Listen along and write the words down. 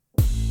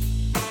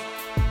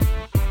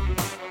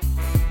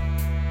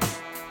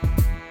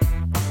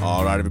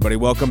All right, everybody,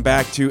 welcome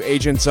back to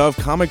Agents of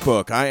Comic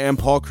Book. I am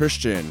Paul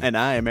Christian. And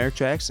I am Eric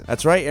Jackson.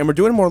 That's right, and we're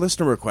doing more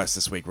listener requests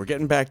this week. We're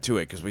getting back to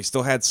it because we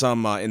still had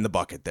some in the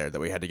bucket there that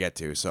we had to get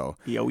to. So,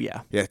 Oh,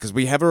 yeah. Yeah, because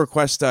we have a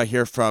request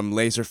here from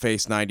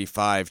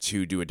Laserface95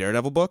 to do a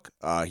Daredevil book.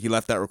 He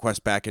left that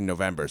request back in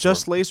November.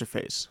 Just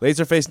Laserface.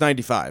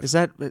 Laserface95. Is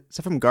that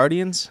from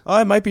Guardians?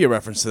 Oh, it might be a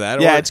reference to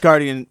that. Yeah, or... it's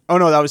Guardian. Oh,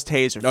 no, that was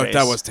Taserface. No,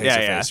 that was Taserface.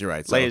 Yeah. You're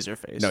right. So,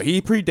 Laserface. No,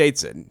 he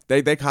predates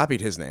it. They copied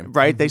his name.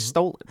 Right? They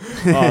stole it.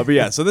 But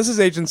yeah, so this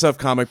is Agents of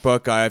Comic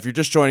Book. If you're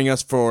just joining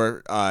us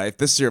for, if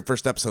this is your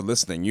first episode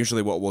listening,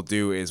 usually what we'll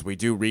do is we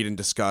do read and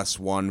discuss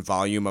one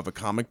volume of a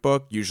comic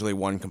book, usually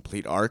one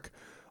complete arc.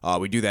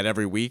 We do that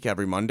every week,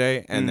 every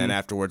Monday, and then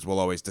afterwards we'll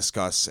always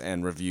discuss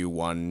and review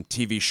one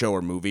TV show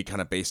or movie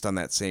kind of based on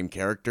that same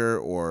character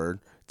or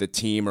the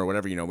team or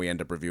whatever, we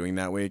end up reviewing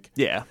that week.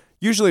 Yeah.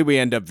 Usually we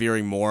end up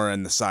veering more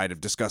on the side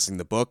of discussing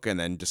the book and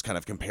then just kind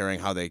of comparing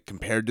how they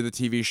compared to the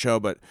TV show,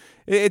 but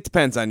it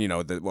depends on,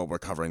 what we're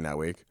covering that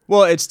week.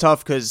 Well, it's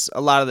tough because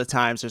a lot of the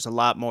times there's a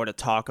lot more to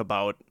talk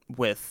about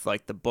with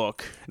like the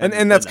book.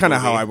 And that's kind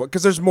of how I work,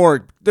 because there's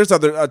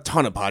a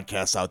ton of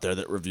podcasts out there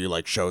that review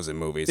like shows and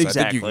movies. So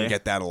Exactly. I think you can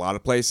get that a lot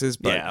of places,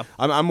 but Yeah.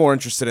 I'm more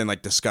interested in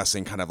like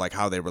discussing kind of like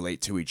how they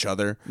relate to each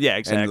other. Yeah,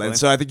 exactly. And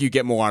so I think you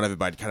get more out of it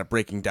by kind of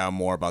breaking down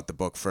more about the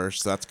book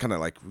first. So that's kind of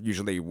like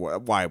usually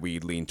why we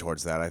lean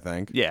towards that, I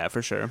think. Yeah,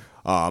 for sure.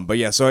 But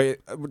yeah, so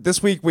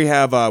this week we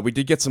have we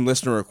did get some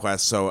listener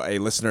requests. So a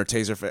listener, not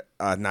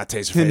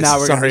Taserface.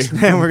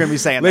 Now we're gonna be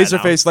saying that now.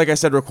 Laserface, like I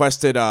said,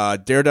 requested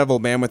Daredevil: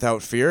 Man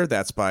Without Fear.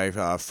 That's by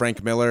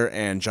Frank Miller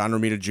and John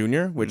Romita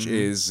Jr., which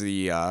is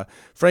the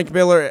Frank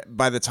Miller.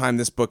 By the time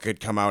this book had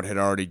come out, had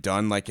already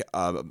done like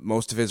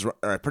most of his,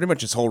 pretty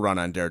much his whole run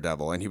on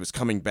Daredevil, and he was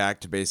coming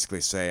back to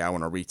basically say, I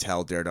want to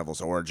retell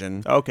Daredevil's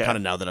origin. Okay. Kind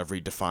of now that I've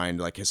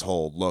redefined like his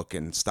whole look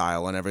and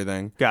style and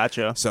everything.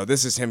 Gotcha. So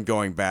this is him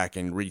going back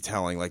and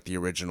retelling like the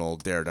original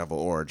Daredevil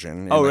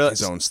origin in really?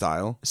 his own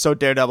style. So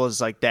Daredevil's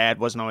like dad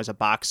wasn't always a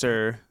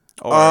boxer.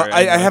 Or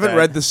I anything haven't like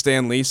read the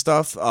Stan Lee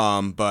stuff, but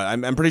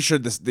I'm pretty sure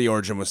the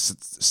origin was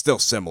still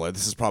similar.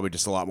 This is probably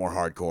just a lot more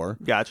hardcore.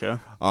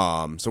 Gotcha.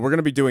 So we're going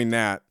to be doing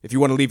that. If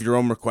you want to leave your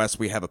own requests,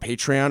 we have a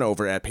Patreon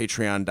over at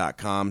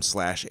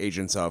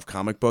patreon.com/Agents of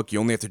Comic Book. You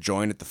only have to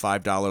join at the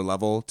 $5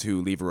 level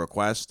to leave a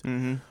request.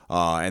 And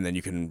then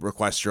you can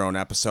request your own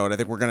episode. I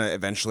think we're going to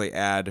eventually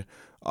add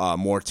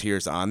more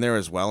tiers on there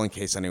as well in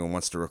case anyone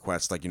wants to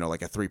request like a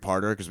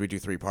 3-parter, because we do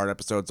 3-part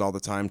episodes all the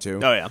time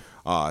too. Oh, yeah.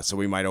 So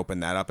we might open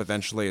that up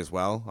eventually as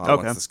well Okay.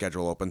 once the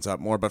schedule opens up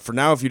more. But for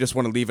now, if you just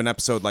want to leave an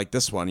episode like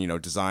this one,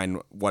 design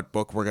what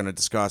book we're going to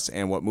discuss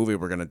and what movie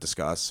we're going to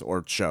discuss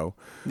or show.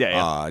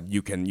 Yeah.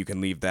 You can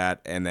leave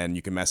that, and then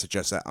you can message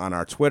us on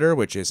our Twitter,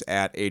 which is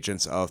at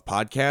Agents of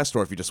Podcast,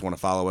 or if you just want to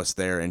follow us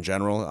there in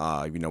general,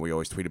 we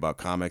always tweet about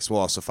comics. We'll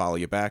also follow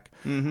you back,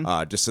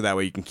 just so that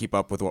way you can keep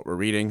up with what we're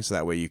reading. So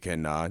that way you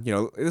can,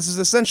 this is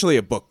essentially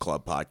a book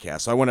club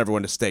podcast. So I want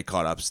everyone to stay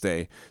caught up,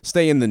 stay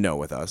in the know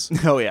with us.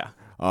 Oh, yeah.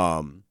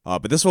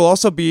 But this will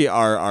also be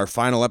our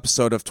final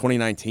episode of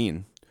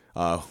 2019.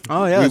 Oh,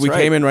 yeah, we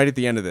right. came in right at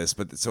the end of this,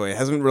 but so it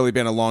hasn't really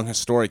been a long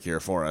historic year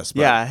for us.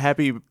 But Yeah,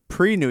 happy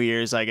pre-New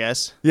Year's, I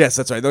guess. yes,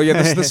 that's right. Though,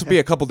 yeah, this will be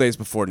a couple days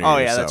before New Year's. Oh,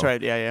 yeah, that's so,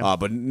 right. Yeah.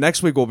 But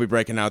next week we'll be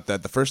breaking out the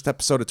first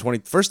episode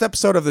first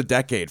episode of the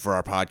decade for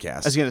our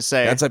podcast. I was gonna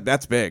say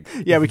that's big.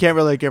 Yeah, we can't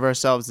really give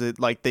ourselves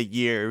the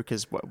year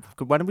because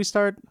when did we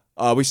start?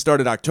 We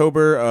started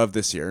October of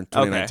this year,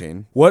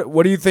 2019. Okay.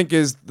 What do you think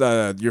is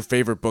your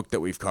favorite book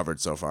that we've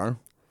covered so far?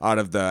 Out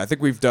of I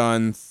think we've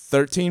done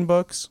 13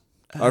 books.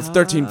 Or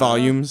 13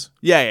 volumes.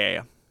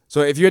 Yeah.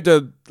 So if you had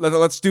to,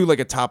 let's do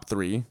like a top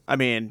 3. I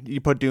mean, you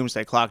put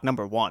Doomsday Clock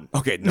number 1.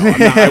 Okay, no,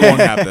 I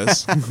won't have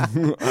this.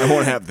 I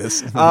won't have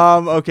this.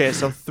 Okay,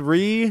 so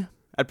 3,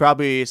 I'd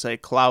probably say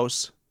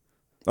Klaus.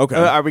 Okay.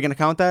 Are we gonna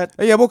count that?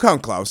 Yeah, we'll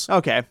count Klaus.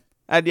 Okay.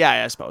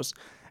 Yeah, I suppose.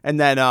 And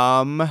then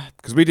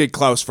because we did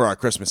Klaus for our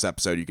Christmas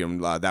episode. You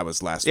can that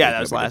was last week. Yeah, that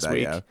was last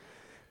week. Yeah.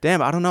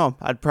 Damn, I don't know.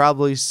 I'd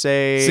probably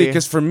say. See,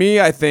 because for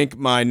me, I think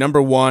my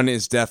number 1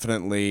 is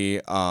definitely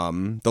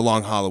The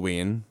Long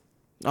Halloween.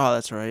 Oh,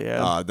 that's right.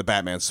 Yeah. The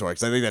Batman story,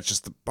 because I think that's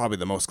just probably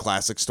the most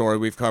classic story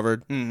we've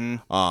covered. Mm-hmm.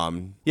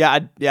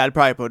 I'd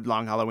probably put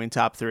Long Halloween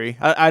top 3.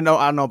 I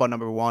don't know about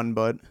number 1,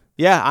 but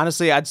yeah,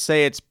 honestly, I'd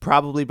say it's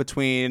probably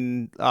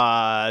between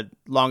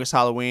Longest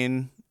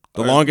Halloween.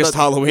 The longest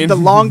Halloween? The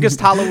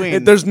longest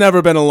Halloween. There's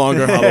never been a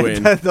longer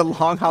Halloween. The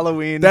long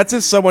Halloween. That's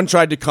if someone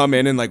tried to come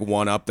in and like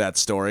one up that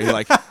story.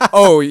 Like,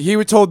 oh, he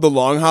told the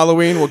long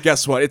Halloween. Well,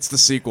 guess what? It's the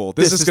sequel.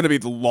 This is going to be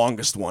the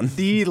longest one.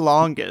 The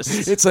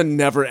longest. It's a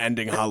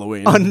never-ending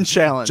Halloween.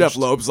 Unchallenged. Jeff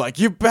Loeb's like,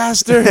 you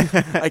bastard.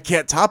 I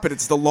can't top it.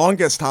 It's the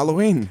longest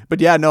Halloween. But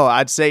yeah, no,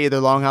 I'd say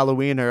either Long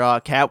Halloween or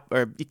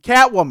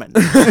Catwoman.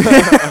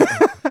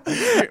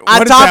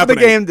 On top of the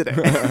game today.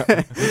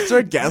 there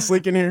a gas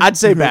leak in here? I'd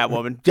say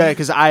Batwoman. Yeah,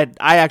 because I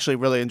actually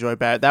really enjoy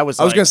Bat. That was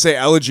I was gonna say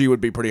Elegy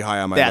would be pretty high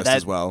on my list that,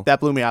 as well. That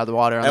blew me out of the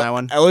water on that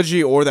one.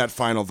 Elegy or that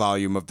final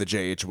volume of the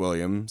J.H.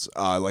 Williams,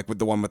 like with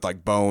the one with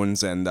like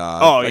Bones and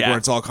where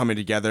it's all coming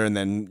together and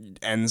then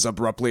ends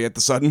abruptly at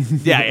the sudden.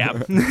 Yeah.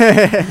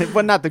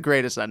 But not the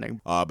greatest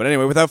ending. But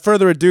anyway, without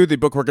further ado, the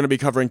book we're going to be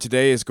covering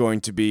today is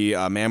going to be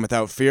Man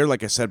Without Fear,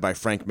 like I said, by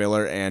Frank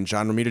Miller and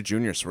John Romita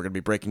Jr. So we're going to be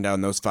breaking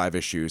down those 5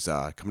 issues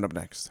coming up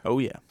next. Oh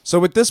yeah. So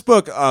with this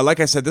book, like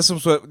I said, this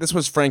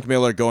was Frank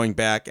Miller going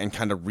back and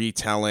kind of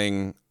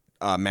retelling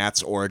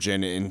Matt's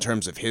origin in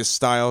terms of his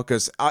style,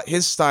 because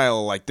his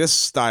style, like this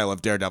style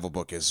of Daredevil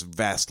book, is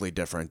vastly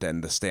different than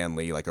the Stan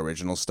Lee like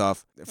original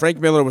stuff. Frank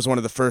Miller was one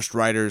of the first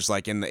writers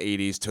like in the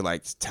 80s to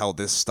like tell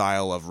this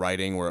style of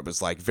writing where it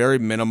was like very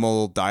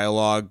minimal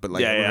dialogue but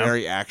like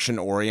very action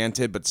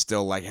oriented but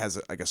still like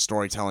has like a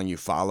storytelling you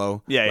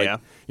follow.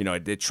 You know,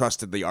 it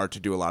trusted the art to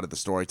do a lot of the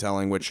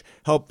storytelling, which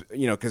helped,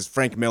 you know, because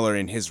Frank Miller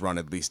in his run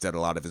at least did a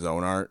lot of his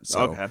own art,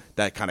 so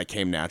that kind of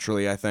came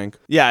naturally, I think.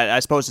 Yeah, I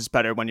suppose it's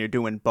better when you're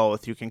doing both.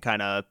 You can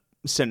kind of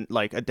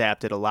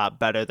adapt it a lot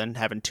better than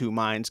having 2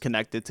 minds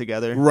connected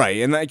together.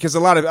 Right, and because a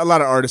lot of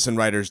artists and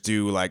writers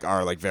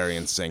are very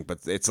in sync, but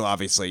it's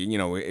obviously, you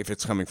know, if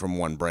it's coming from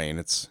one brain,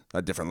 it's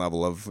a different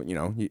level of, you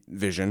know,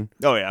 vision.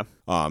 Oh yeah.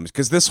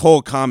 Because this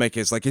whole comic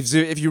is like,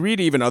 if you read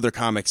even other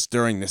comics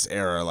during this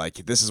era,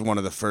 like this is one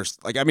of the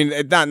first, like, I mean,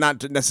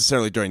 not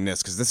necessarily during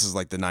this, because this is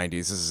like the 90s.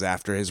 This is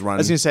after his run. I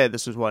was gonna say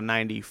this was what,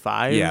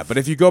 95. Yeah, but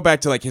if you go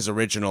back to like his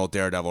original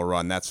Daredevil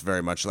run, that's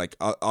very much like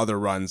other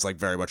runs like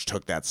very much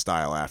took that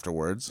style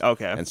afterwards.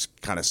 Okay. And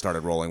kind of started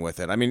rolling with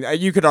it. I mean,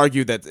 you could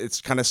argue that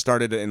it's kind of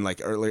started in like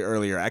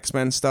earlier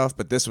X-Men stuff,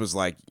 but this was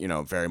like, you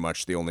know, very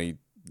much the only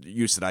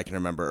use that I can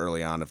remember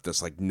early on of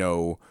just like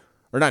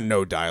not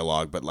no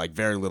dialogue, but like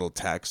very little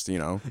text, you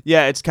know?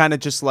 Yeah, it's kind of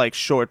just like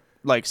short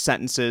like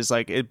sentences,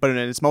 but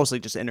it's mostly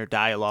just inner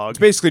dialogue. It's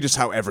basically just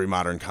how every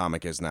modern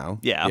comic is now.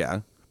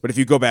 Yeah. But if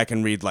you go back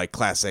and read like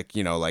classic,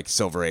 you know, like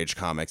Silver Age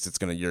comics,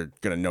 you're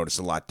gonna notice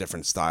a lot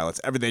different style.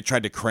 They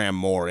tried to cram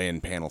more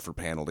in panel for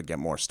panel to get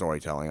more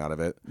storytelling out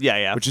of it.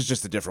 Yeah. Which is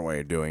just a different way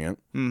of doing it.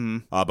 Mm-hmm.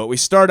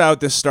 But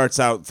this starts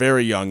out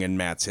very young in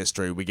Matt's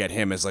history. We get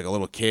him as like a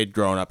little kid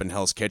growing up in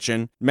Hell's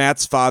Kitchen.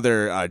 Matt's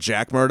father,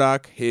 Jack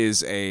Murdoch,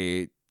 is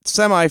a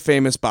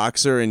semi-famous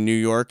boxer in New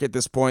York at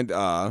this point.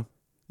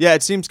 Yeah,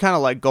 it seems kind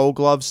of like Gold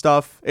Glove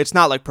stuff. It's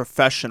not like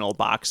professional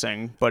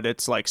boxing, but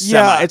it's like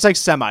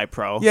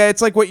semi-pro. Yeah,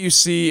 it's like what you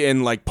see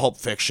in like Pulp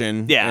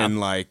Fiction. Yeah.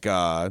 And like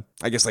I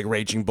guess like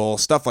Raging Bull,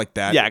 stuff like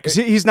that. Yeah, because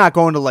he's not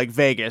going to like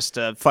Vegas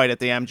to fight at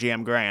the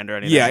MGM Grand or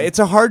anything. Yeah, it's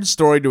a hard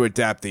story to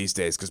adapt these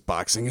days because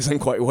boxing isn't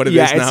quite what it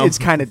is now. Yeah, it's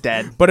kind of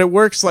dead. But it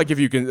works like if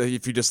you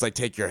just like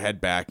take your head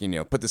back, you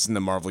know, put this in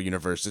the Marvel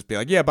universe, just be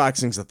like, yeah,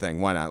 boxing's a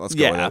thing. Why not? Let's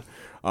go with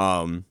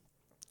it.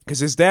 Because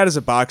his dad is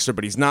a boxer,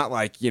 but he's not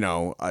like, you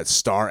know, a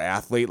star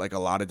athlete like a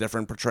lot of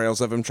different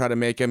portrayals of him try to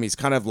make him. He's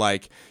kind of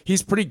like,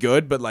 he's pretty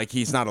good, but like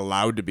he's not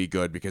allowed to be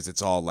good because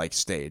it's all like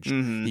staged.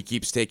 Mm-hmm. He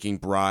keeps taking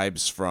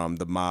bribes from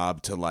the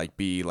mob to like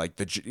be like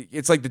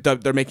it's like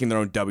they're making their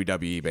own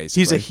WWE basically.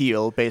 He's a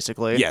heel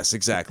basically. Yes,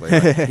 exactly.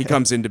 Like, he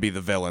comes in to be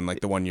the villain, like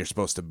the one you're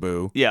supposed to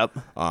boo. Yep.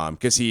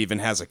 Because he even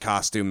has a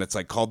costume that's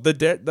like called not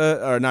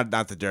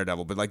the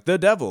Daredevil, but like the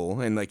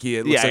Devil, and like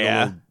it looks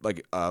a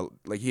little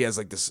like he has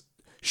like this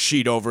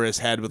sheet over his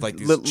head with like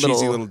these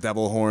cheesy little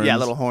devil horns. Yeah,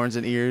 little horns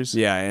and ears.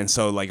 Yeah, and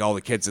so like all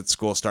the kids at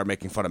school start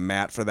making fun of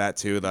Matt for that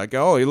too. They're like,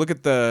 oh, you look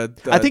at the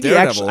I think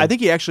Daredevil. I think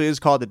he actually is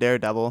called the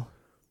Daredevil.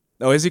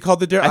 Oh, is he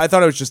called the Daredevil? I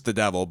thought it was just the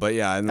Devil, but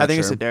yeah, I think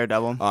it's the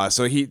Daredevil.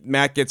 So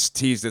Matt gets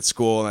teased at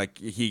school,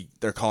 like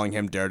they're calling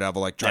him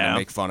Daredevil, like trying to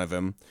make fun of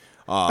him.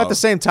 At the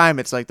same time,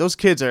 it's like those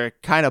kids are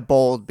kind of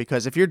bold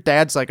because if your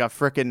dad's like a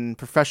freaking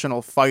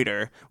professional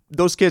fighter,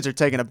 those kids are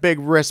taking a big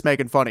risk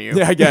making fun of you.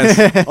 Yeah, I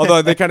guess.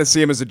 Although they kind of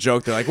see him as a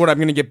joke. They're like, what, I'm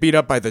going to get beat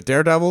up by the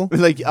Daredevil?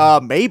 Like,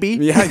 maybe.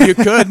 Yeah, you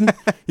could.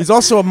 He's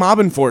also a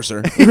mob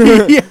enforcer.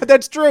 Yeah,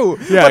 that's true.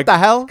 Yeah, what the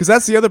hell? Because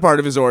that's the other part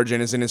of his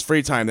origin is in his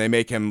free time, they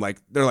make him like,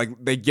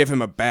 they give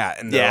him a bat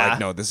and they're like,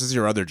 no, this is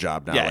your other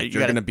job now. Yeah, like,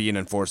 you're going to be an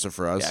enforcer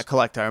for us. Yeah,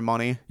 collect our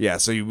money. Yeah,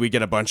 so we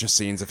get a bunch of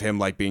scenes of him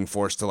like being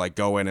forced to like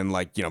go in and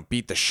like, you know,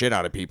 beat the shit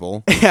out of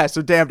people. Yeah,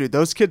 so damn, dude,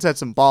 those kids had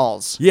some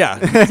balls. Yeah.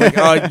 It's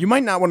like, you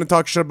might not want to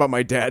talk shit about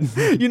my dad.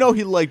 You know,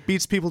 he like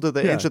beats people to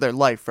the inch of their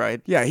life,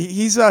 right? Yeah,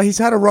 he's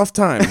had a rough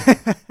time.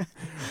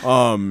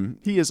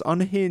 He is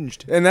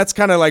unhinged. And that's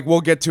kind of like,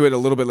 we'll get to it a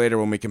little bit later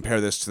when we compare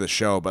this to the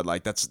show, but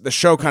like the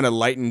show kind of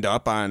lightened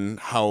up on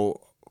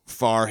how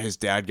far his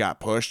dad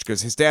got pushed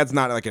because his dad's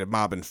not like a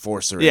mob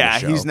enforcer in the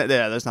show.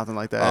 There's nothing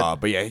like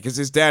that. But yeah, because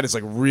his dad is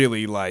like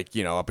really like,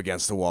 you know, up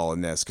against the wall in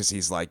this because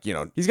he's like, you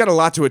know, he's got a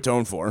lot to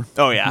atone for.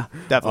 Oh yeah,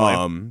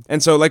 definitely.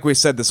 And so like we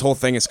said, this whole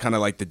thing is kind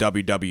of like the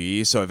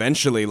WWE. So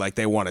eventually like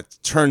they want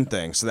to turn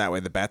things so that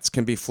way the bets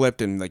can be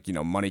flipped and like, you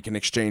know, money can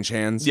exchange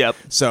hands. Yep.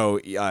 So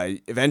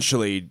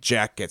eventually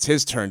Jack gets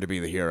his turn to be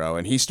the hero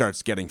and he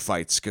starts getting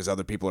fights because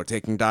other people are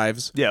taking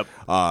dives. Yep.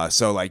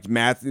 So like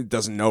Matt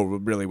doesn't know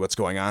really what's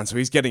going on. So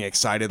he's getting getting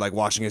excited, like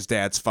watching his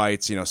dad's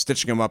fights,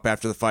 stitching him up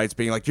after the fights,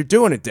 being like, "You're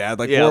doing it, Dad.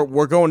 Like Yep.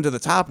 we're going to the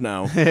top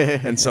now."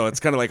 And so it's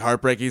kind of like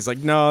heartbreaking. He's like,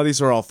 "No,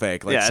 these are all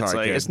fake." Like, yeah, sorry, it's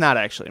like kid. it's not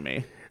actually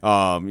me.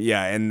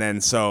 Yeah, and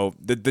then so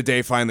the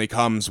day finally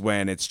comes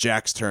when it's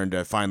Jack's turn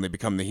to finally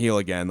become the heel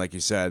again, like you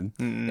said,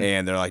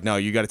 and they're like, "No,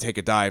 you got to take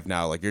a dive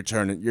now. Like you're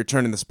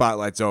turning the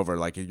spotlights over.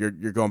 Like you're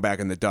going back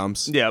in the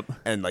dumps." Yep.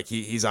 And like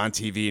he's on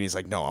TV and he's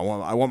like, "No,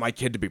 I want my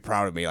kid to be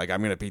proud of me. Like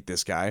I'm gonna beat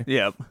this guy."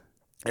 Yep.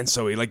 And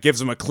so he like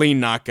gives him a clean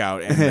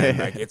knockout, and then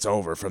like it's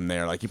over from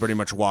there. Like he pretty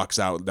much walks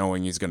out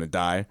knowing he's gonna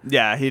die.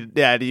 Yeah,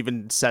 it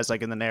even says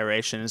like in the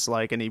narration, it's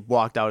like, and he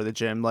walked out of the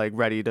gym like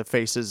ready to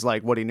face his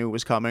like what he knew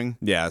was coming.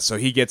 Yeah, so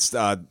he gets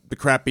the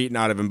crap beaten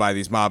out of him by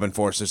these mob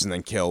enforcers and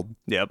then killed.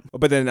 Yep.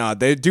 But then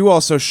they do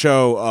also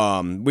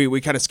show,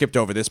 we kind of skipped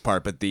over this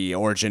part, but the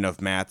origin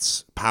of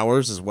Matt's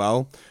powers as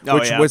well,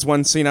 which was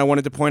one scene I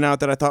wanted to point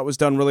out that I thought was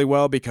done really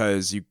well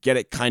because you get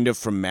it kind of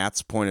from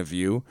Matt's point of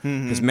view.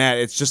 Because Matt,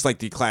 it's just like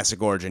the classic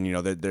origin,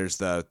 there's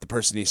the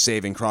person he's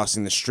saving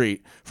crossing the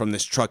street from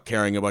this truck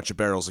carrying a bunch of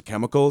barrels of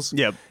chemicals.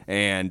 Yep.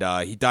 And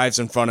he dives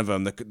in front of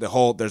him.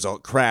 There's a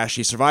crash.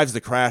 He survives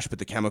the crash, but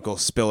the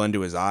chemicals spill into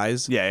his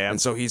eyes. Yeah.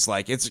 And so he's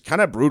like, it's kind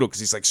of brutal because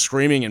he's like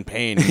screaming in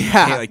pain.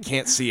 Yeah. He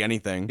can't see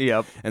anything.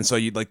 Yep. And so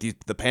you like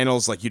the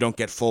panels, like you don't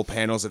get full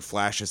panels. It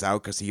flashes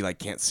out because he like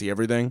can't see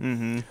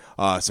everything.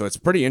 So it's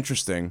pretty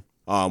interesting.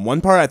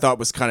 One part I thought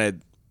was kind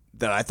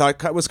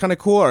of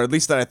cool, or at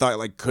least that I thought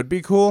like could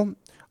be cool.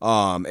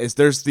 Is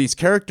there's these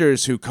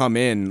characters who come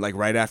in like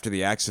right after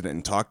the accident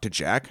and talk to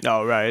Jack.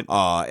 Oh, right.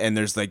 And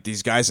there's like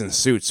these guys in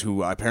suits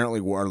who apparently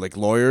are like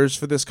lawyers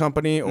for this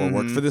company or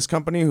work for this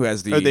company who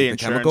has the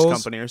insurance chemicals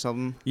company or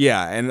something.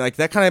 Yeah, and like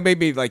that kind of made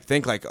me like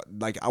think like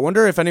I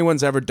wonder if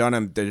anyone's ever done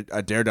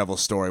a Daredevil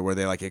story where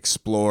they like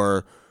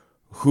explore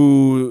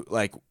who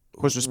like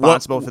was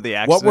responsible for the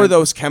accident. What were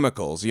those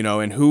chemicals,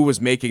 and who was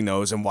making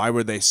those, and why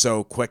were they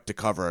so quick to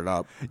cover it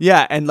up?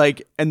 Yeah,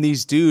 and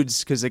these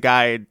dudes, because the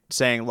guy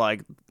saying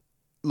like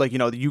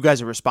you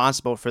guys are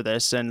responsible for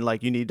this, and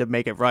like you need to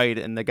make it right,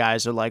 and the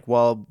guys are like,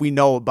 well, we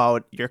know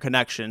about your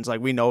connections,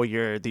 like we know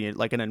you're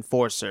like an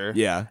enforcer,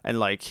 yeah, and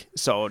like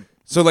so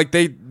like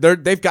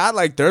they've got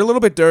like they're a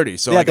little bit dirty,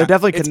 so yeah, like, they're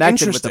definitely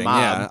connected with the interesting,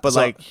 mob, yeah. but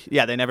so,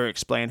 they never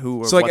explain who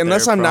or so like what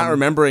unless they're I'm not from.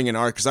 remembering an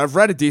arc, because I've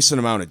read a decent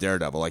amount of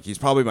Daredevil. Like he's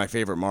probably my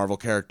favorite Marvel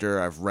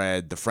character. I've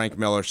read the Frank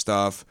Miller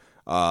stuff,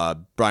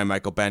 Brian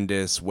Michael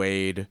Bendis,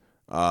 Wade,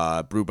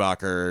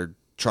 Brubaker,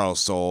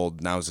 Charles Soule,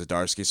 now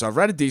Zdarsky. So I've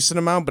read a decent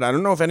amount, but I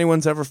don't know if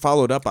anyone's ever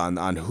followed up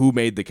on who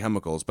made the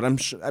chemicals. But I'm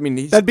sure, I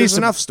mean, there's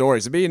enough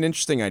stories. It'd be an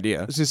interesting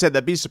idea. I was gonna say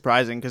that'd be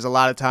surprising because a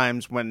lot of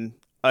times when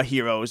a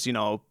hero's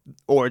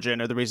origin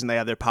or the reason they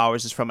have their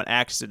powers is from an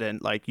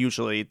accident, like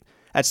usually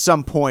at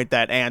some point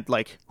that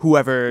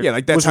whoever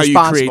like that's was how you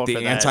create responsible the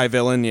for that.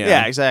 anti-villain.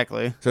 Yeah,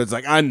 exactly. So it's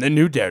like I'm the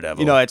new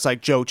Daredevil. It's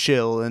like Joe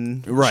Chill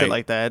and shit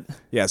like that.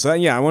 Yeah, so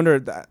I wonder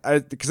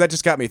because that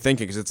just got me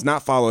thinking because it's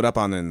not followed up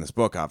on in this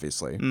book,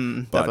 obviously.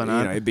 But definitely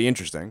not. It'd be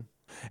interesting.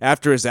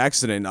 After his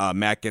accident,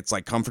 Matt gets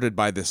like comforted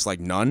by this like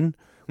nun,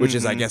 which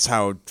is I guess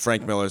how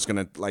Frank Miller is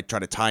gonna like try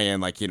to tie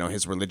in like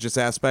his religious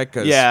aspect.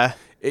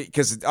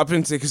 Because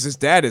his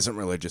dad isn't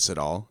religious at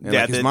all, and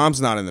like, his mom's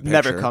not in the picture.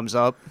 Never comes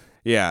up.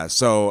 Yeah,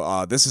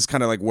 so this is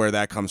kind of like where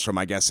that comes from.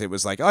 I guess it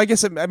was like,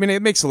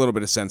 it makes a little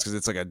bit of sense because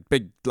it's like a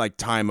big like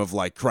time of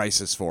like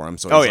crisis for him.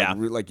 So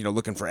he's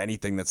looking for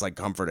anything that's like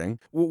comforting.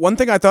 One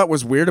thing I thought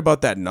was weird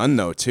about that nun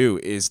though too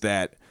is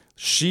that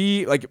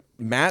she like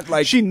Matt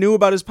like she knew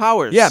about his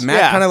powers. Yeah,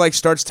 Matt kind of like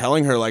starts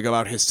telling her like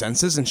about his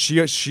senses, and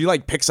she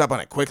like picks up on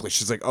it quickly.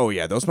 She's like, "Oh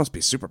yeah, those must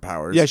be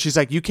superpowers." Yeah, she's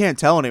like, "You can't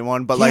tell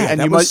anyone, but Yeah, and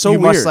that you was must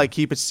weird. like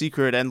keep it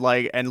secret and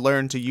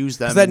learn to use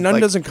them." That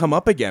nun doesn't come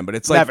up again, but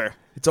it's like never.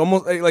 It's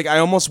almost like I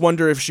almost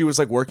wonder if she was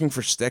like working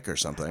for Stick or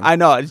something. I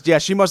know. Yeah,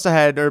 she must have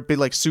had or be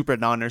like super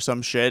nun or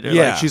some shit. Or,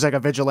 Yeah. she's like a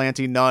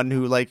vigilante nun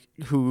who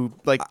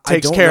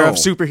takes care of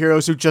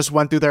superheroes who just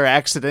went through their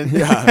accident.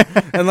 Yeah,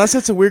 unless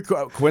it's a weird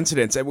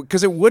coincidence,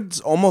 because it would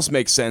almost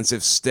make sense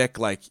if Stick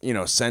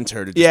sent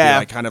her to just be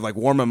like kind of like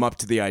warm him up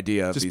to the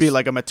idea of just be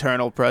like a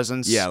maternal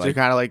presence. To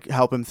kind of like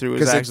help him through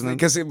his accident.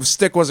 Because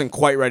Stick wasn't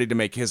quite ready to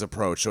make his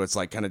approach, so it's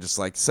like kind of just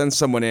like send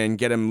someone in,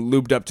 get him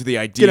lubed up to the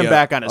idea, get him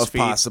back on his of feet,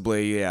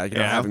 possibly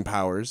having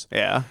powers.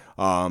 Yeah.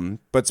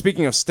 But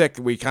speaking of Stick,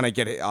 we kind of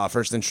get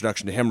first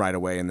introduction to him right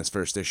away in this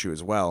first issue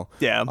as well.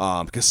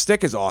 Yeah. Because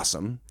Stick is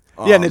awesome.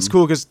 Yeah, and it's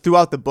cool because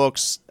throughout the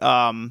books,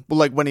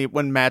 like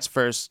when Matt's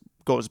first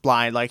goes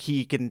blind, like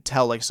he can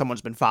tell like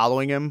someone's been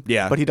following him.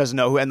 Yeah. But he doesn't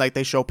know who, and like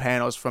they show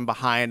panels from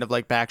behind of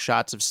like back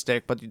shots of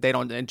Stick, but they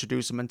don't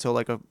introduce him until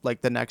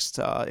like the next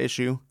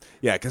issue.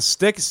 Yeah, because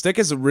Stick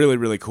is really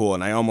really cool,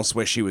 and I almost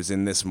wish he was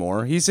in this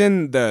more. He's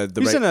in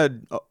He's in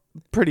a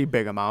pretty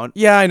big amount.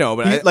 Yeah, I know,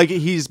 but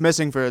he's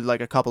missing for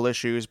like a couple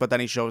issues, but then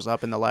he shows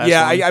up in the last.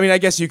 Yeah, one. I mean, I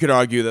guess you could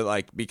argue that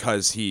like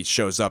because he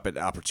shows up at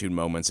opportune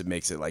moments, it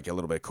makes it like a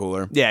little bit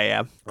cooler.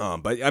 Yeah.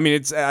 But I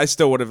mean, I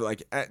still would have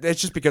like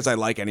it's just because I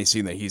like any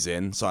scene that he's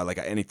in, so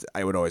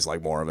I would always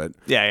like more of it.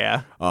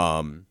 Yeah.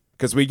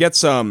 Because we get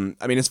some.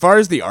 I mean, as far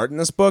as the art in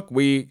this book,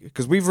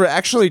 we've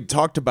actually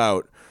talked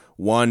about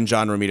one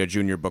John Romita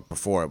Jr. book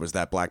before. It was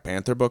that Black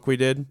Panther book we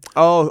did.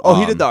 Oh,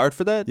 he did the art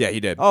for that? Yeah, he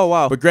did. Oh,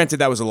 wow. But granted,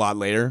 that was a lot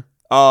later.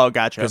 Oh,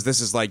 gotcha. Because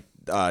this is like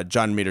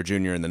John Romita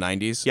Jr. in the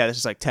 90s. Yeah, this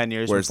is like 10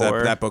 years Whereas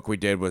before. that book we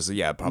did was,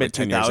 probably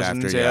 10 years after.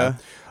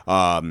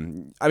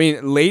 Mid-2000s, I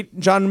mean, late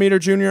John Romita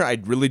Jr. I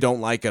really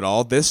don't like at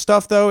all. This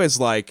stuff though is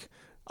like,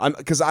 I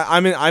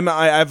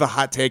have a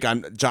hot take.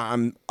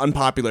 I'm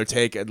unpopular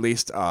take at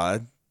least.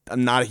 I'm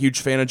not a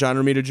huge fan of John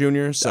Romita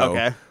Jr. So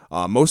Okay.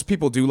 Most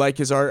people do like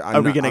his art.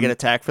 Are we gonna get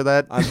attacked for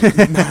that? I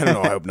don't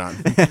know. I hope not.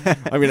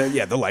 I mean,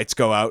 the lights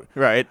go out.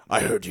 Right.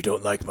 I heard you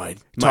don't like my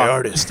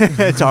artist.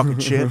 Talking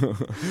shit.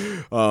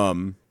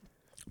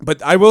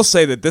 But I will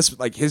say that this,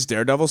 like his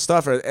Daredevil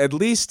stuff, or at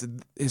least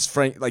his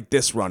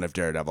this run of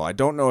Daredevil. I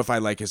don't know if I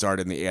like his art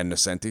in the Ann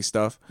Nocenti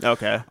stuff.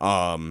 Okay.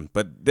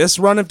 But this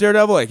run of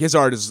Daredevil, like his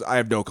art I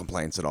have no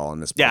complaints at all in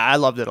this book. Yeah, I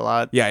loved it a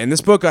lot. Yeah, in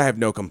this book, I have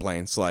no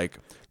complaints. Like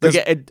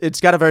it's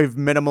got a very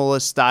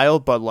minimalist style,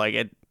 but like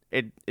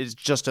it is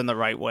just in the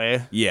right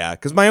way. Yeah,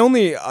 because my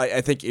only,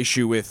 I think,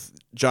 issue with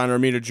John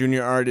Romita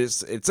Jr. art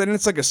is it's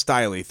like a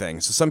styly thing.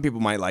 So some people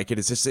might like it.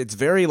 It's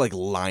very like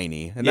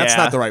liney, and that's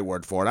not the right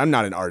word for it. I'm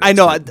not an artist.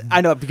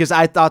 I know, because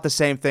I thought the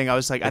same thing. I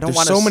was like, I don't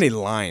want so many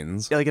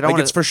lines. Like, I don't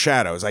wanna, it's for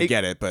shadows. I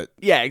get it, but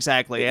yeah,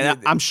 exactly.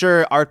 And I'm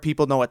sure art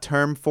people know a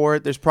term for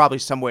it. There's probably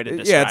some way to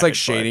describe it. Yeah, it's like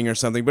shading or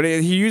something. But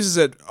he uses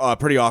it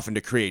pretty often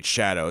to create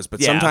shadows.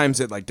 But sometimes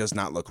it like does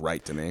not look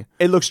right to me.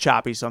 It looks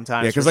choppy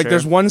sometimes. Yeah, because like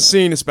there's one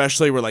scene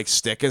especially where like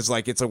Stick is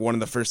like it's like one of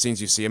the first scenes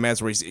you see him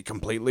as where he's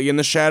completely in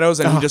the shadows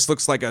and he just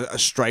looks like a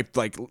striped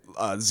like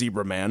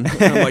zebra man.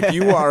 And I'm like,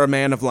 you are a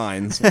man of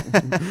lines.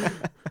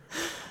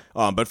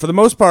 But for the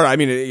most part, I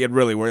mean, it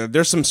really where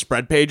there's some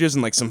spread pages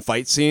and like some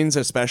fight scenes,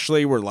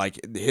 especially where like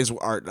his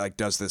art like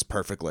does this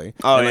perfectly.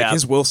 Oh, and, like, yeah.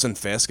 his Wilson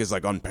Fisk is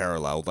like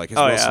unparalleled. Like his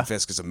Wilson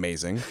Fisk is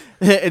amazing.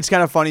 It's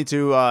kind of funny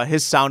too.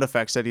 His sound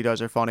effects that he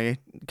does are funny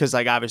because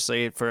like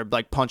obviously for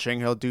like punching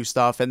he'll do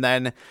stuff, and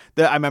then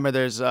I remember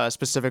there's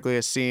specifically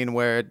a scene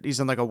where he's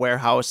in like a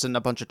warehouse and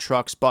a bunch of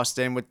trucks bust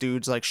in with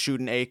dudes like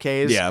shooting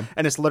AKs. Yeah,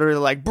 and it's literally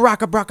like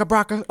braka braka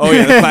braka. Oh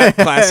yeah,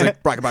 the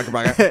classic braka braka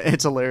braka.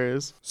 It's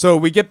hilarious. So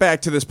we get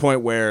back to this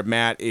point where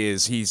Matt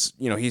he's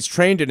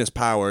trained in his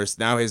powers.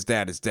 Now his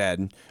dad is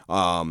dead.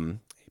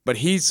 But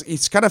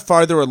he's kind of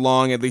farther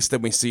along, at least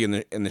than we see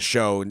in the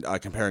show.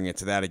 Comparing it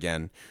to that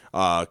again,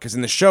 because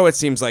in the show it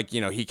seems like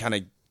he kind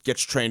of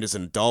gets trained as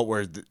an adult,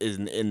 where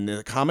in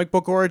the comic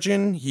book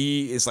origin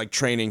he is like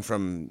training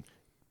from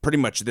pretty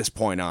much this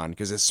point on.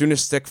 Because as soon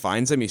as Stick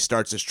finds him, he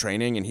starts his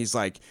training, and he's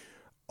like.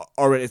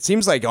 Already, it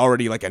seems like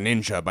already like a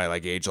ninja by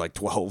like age like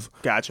 12.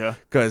 Gotcha.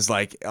 Because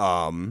like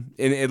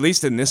at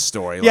least in this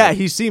story, yeah, like,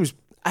 he seems.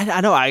 I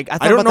know. I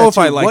don't know if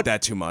I like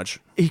that too much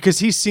because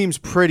he seems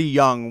pretty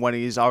young when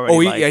he's already.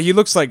 Oh, he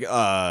looks like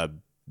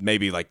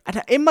maybe like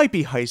it might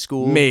be high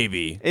school.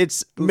 Maybe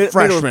it's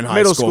freshman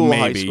middle school, maybe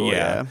high school,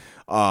 yeah.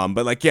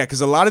 But like because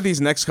a lot of these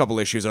next couple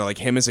issues are like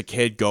him as a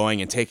kid going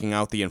and taking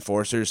out the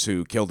enforcers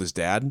who killed his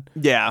dad.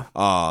 Yeah.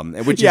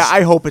 Which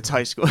I hope it's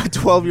high school.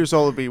 12 years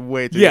old would be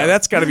way too young.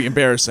 That's got to be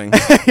embarrassing.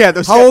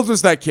 Yeah. How old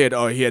was that kid?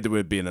 Oh, he had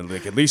to be in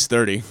like at least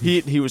 30.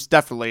 He was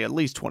definitely at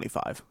least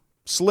 25.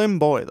 Slim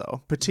boy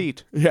though,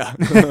 petite. Yeah.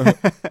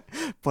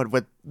 But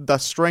with the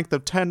strength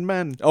of 10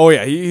 men. Oh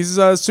yeah, he's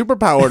super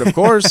powered, of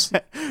course.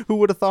 Who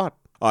would have thought?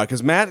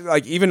 Because Matt,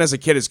 like even as a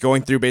kid, is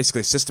going through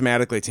basically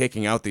systematically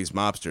taking out these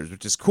mobsters,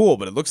 which is cool,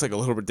 but it looks like a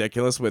little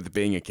ridiculous with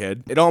being a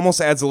kid. It almost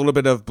adds a little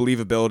bit of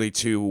believability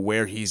to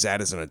where he's at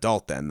as an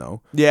adult then,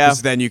 though. Yeah.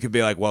 Because then you could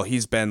be like, well,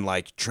 he's been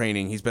like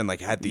training, he's been like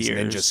had these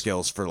Years. ninja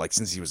skills for like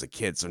since he was a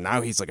kid, so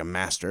now he's like a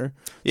master.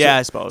 Yeah,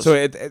 I suppose. So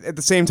at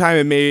the same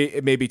time,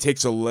 it maybe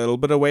takes a little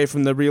bit away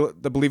from the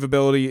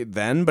believability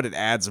then, but it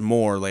adds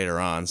more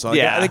later on. So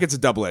I think it's a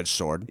double-edged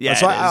sword. Yeah,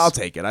 so it is. I'll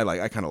take it.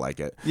 I kind of like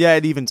it. Yeah,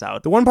 it evens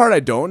out. The one part I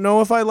don't know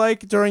if I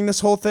like during this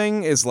whole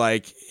thing is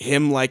like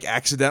him like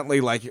accidentally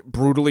like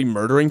brutally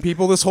murdering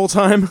people this whole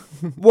time.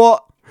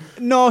 Well,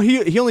 no,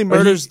 he only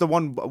murders the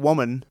one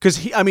woman because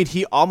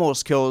he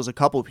almost kills a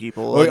couple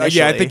people.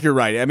 Yeah, I think you're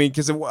right. I mean,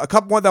 because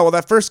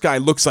that first guy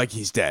looks like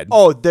he's dead.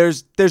 Oh,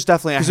 there's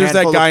definitely a handful.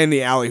 There's that guy in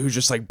the alley who's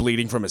just like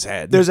bleeding from his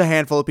head. There's a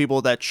handful of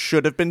people that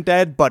should have been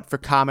dead, but for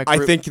comic,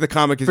 I think the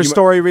comic is for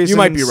story reasons. You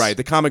might be right.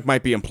 The comic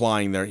might be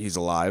implying that he's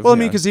alive. Well, I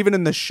mean, because even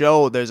in the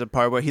show, there's a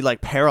part where he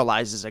like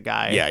paralyzes a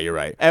guy. Yeah, you're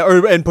right.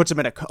 And puts him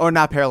in or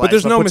not paralyzed. But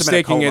there's no puts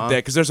mistaking it there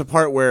because there's a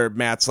part where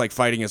Matt's like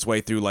fighting his way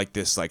through like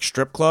this like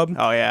strip club.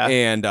 Oh yeah,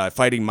 and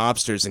fighting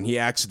mobsters, and he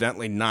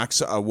accidentally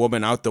knocks a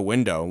woman out the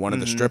window, one of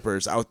the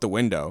strippers out the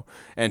window,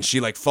 and she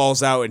like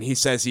falls out, and he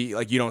says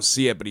you don't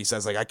see it, but he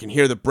says like I can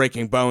hear the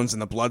breaking bones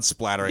and the blood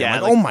splattering. Yeah,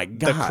 I'm like, oh my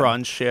god, the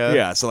crunch.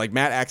 Yeah. So like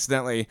Matt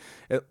accidentally.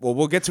 Well,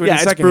 we'll get to it in a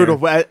second. Yeah, it's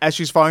brutal. Here. As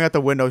she's falling out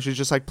the window, she's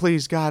just like,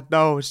 please, God,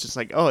 no. It's just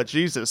like, oh,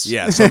 Jesus.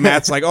 Yeah, so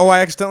Matt's like, oh, I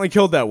accidentally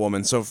killed that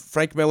woman. So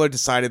Frank Miller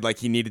decided like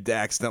he needed to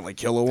accidentally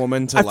kill a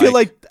woman to I feel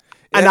like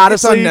And It's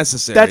honestly,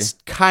 unnecessary. that's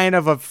kind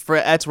of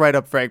that's right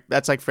up Frank.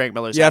 That's like Frank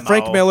Miller's. Yeah, MO.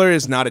 Frank Miller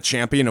is not a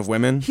champion of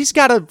women. He's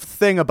got a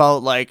thing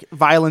about like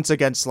violence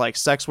against like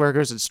sex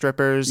workers and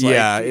strippers. Like,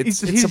 Yeah, he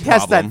it's a has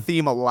problem. that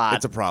theme a lot.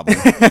 It's a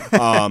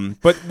problem.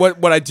 But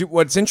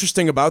what's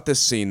interesting about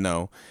this scene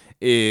though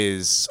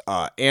is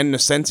Ann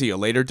Nocenti, a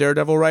later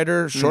Daredevil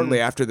writer, shortly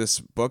after this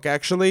book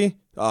actually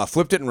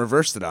flipped it and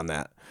reversed it on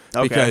that.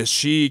 Okay. Because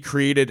she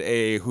created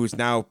who's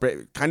now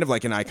kind of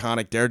like an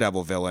iconic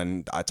Daredevil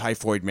villain,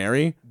 Typhoid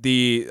Mary.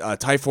 The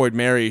Typhoid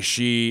Mary,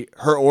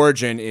 her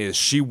origin is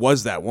she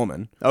was that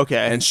woman. Okay.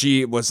 And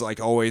she was like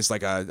always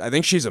like I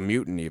think she's a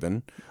mutant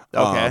even.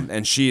 Okay.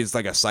 And she is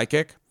like a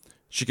psychic.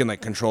 She can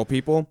like control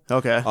people.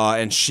 Okay.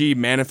 And she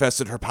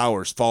manifested her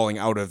powers falling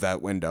out of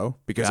that window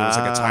because it was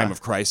like a time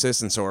of crisis,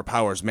 and so her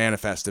powers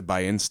manifested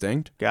by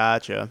instinct.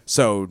 Gotcha.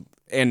 So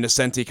and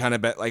Nocenti kind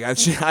of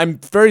I'm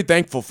very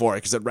thankful for it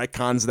because it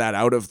retcons that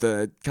out of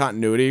the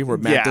continuity where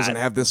Matt doesn't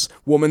have this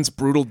woman's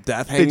brutal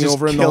death They hanging just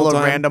over him the kill whole a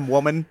time. random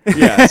woman.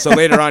 Yeah, so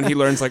later on he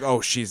learns like, oh,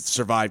 she's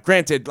survived.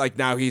 Granted, like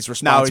now he's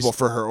responsible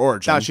for her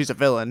origin. Now she's a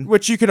villain.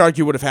 Which you could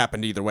argue would have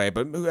happened either way,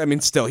 but I mean,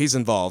 still, he's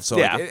involved. So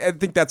Yeah. like, I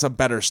think that's a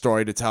better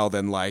story to tell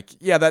than like,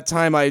 yeah, that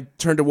time I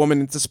turned a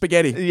woman into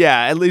spaghetti.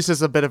 Yeah, at least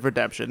it's a bit of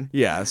redemption.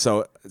 Yeah,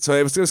 so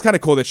it was kind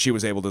of cool that she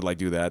was able to like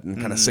do that and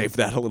kind of save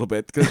that a little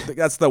bit because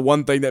that's the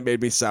one thing that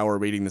made me sour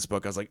reading this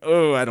book. I was like,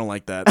 oh, I don't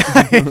like that.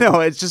 I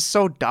know, it's just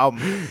so dumb.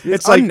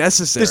 It's like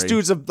unnecessary. This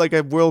dude's like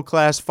a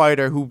world-class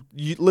fighter who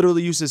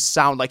literally uses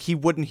sound. Like he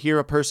wouldn't hear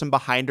a person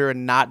behind her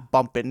and not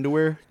bump into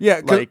her.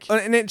 Yeah, like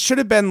and it should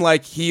have been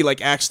like he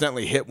like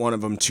accidentally hit one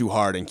of them too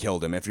hard and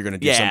killed him. If you're gonna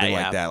do something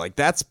like that, like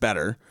that's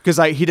better. Because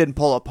he didn't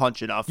pull a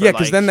punch enough. Yeah,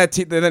 because then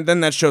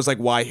that shows like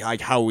why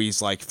like how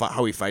he's like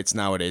how he fights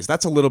nowadays.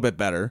 That's a little bit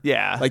better.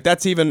 Yeah, like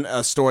that's even a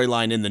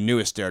storyline in the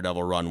newest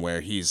Daredevil run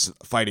where he's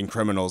fighting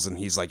criminals and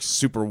he's like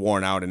super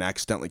worn out and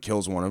accidentally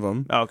kills one of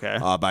them. Okay,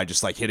 by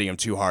just like hitting him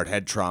too hard,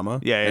 head trauma.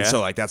 Yeah, and yeah.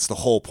 so like that's the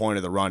whole point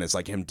of the run is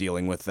like him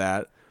dealing with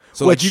that.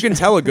 So like you can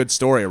tell a good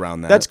story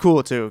around that. That's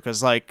cool too,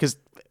 because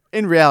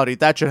in reality,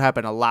 that should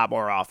happen a lot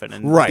more often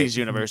in these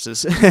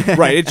universes.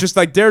 Right. It's just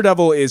like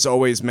Daredevil is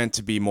always meant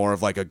to be more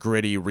of like a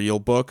gritty, real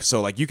book.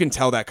 So like you can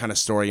tell that kind of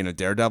story in a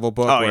Daredevil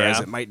book, whereas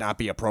it might not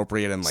be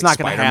appropriate in like Spider-Man. It's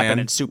not going to happen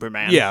in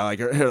Superman. Yeah,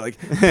 like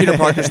Peter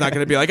Parker's not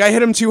going to be like, I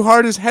hit him too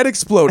hard, his head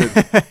exploded.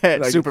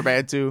 Like,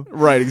 Superman too.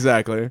 Right,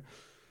 exactly.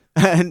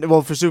 And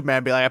well, for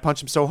Superman, be like, I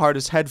punched him so hard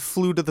his head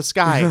flew to the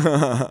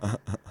sky.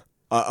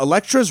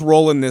 Elektra's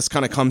role in this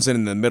kind of comes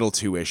in the middle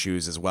two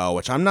issues as well,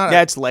 which I'm not.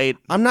 Yeah, it's late.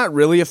 I'm not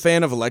really a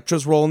fan of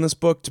Elektra's role in this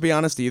book, to be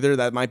honest, either.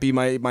 That might be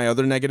my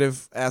other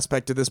negative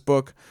aspect of this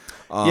book.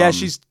 Yeah,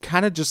 she's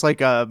kind of just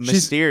like a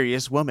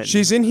mysterious woman.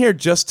 She's in here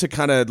just to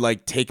kind of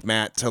like take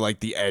Matt to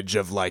like the edge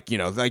of like,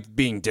 like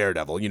being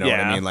Daredevil, you know what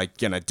I mean? Like,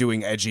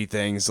 doing edgy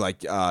things, like,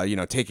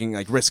 taking,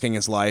 like risking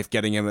his life,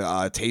 getting him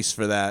a taste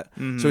for that.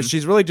 Mm-hmm. So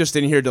she's really just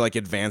in here to like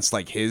advance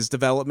like his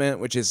development,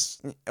 which is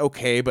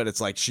okay, but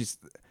it's like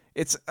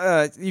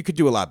you could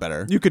do a lot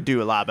better. You could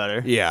do a lot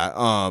better.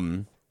 Yeah.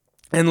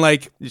 And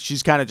like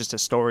she's kind of just a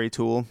story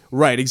tool.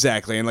 Right,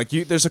 exactly. And like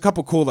there's a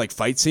couple cool like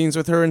fight scenes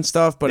with her and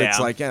stuff, but it's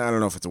like I don't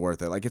know if it's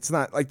worth it. Like it's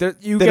not like they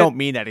don't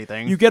mean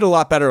anything. You get a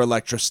lot better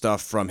Elektra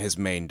stuff from his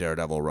main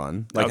Daredevil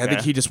run. Like I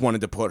think he just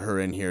wanted to put her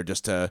in here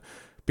just to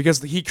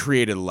because he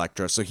created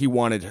Elektra, so he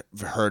wanted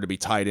her to be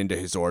tied into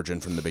his origin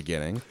from the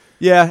beginning.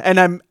 Yeah,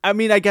 and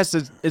I guess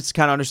it's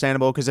kind of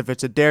understandable because if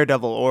it's a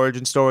Daredevil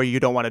origin story, you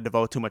don't want to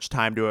devote too much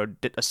time to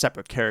a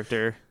separate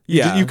character.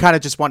 You kind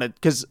of just want to,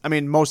 because I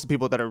mean, most of the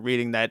people that are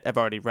reading that have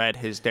already read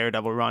his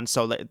Daredevil run,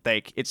 so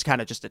it's kind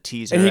of just a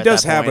teaser. And he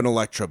does have an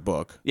Elektra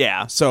book.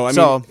 Yeah. So I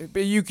mean,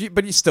 but you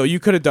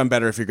could have done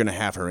better if you're going to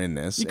have her in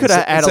this. You could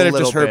have added instead a of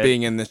little just her bit.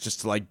 being in this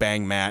just to like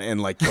bang Matt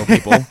and like kill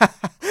people.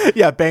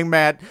 Yeah, bang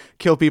Matt,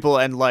 kill people,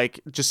 and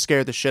like just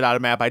scare the shit out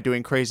of Matt by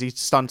doing crazy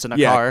stunts in a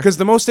car. Because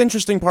the most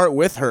interesting part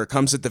with her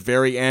comes at the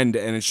very end,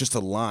 and it's just a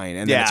line,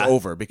 and then it's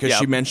over because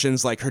she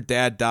mentions like her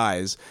dad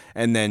dies,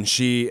 and then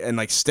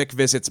Stick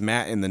visits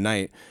Matt in the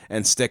night,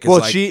 and Stick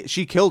is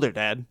she killed her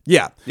dad.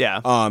 Yeah.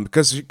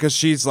 Because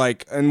she's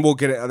like, and we'll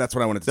get it. That's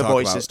what I wanted to talk about.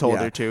 The voices told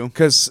her too.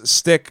 Because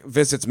Stick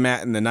visits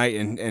Matt in the night,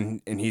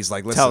 and he's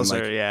like, listen, tells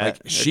like, her, like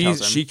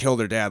she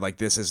killed her dad. Like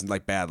this isn't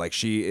like bad. Like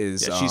she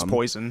is. She's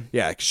poison.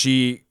 Yeah,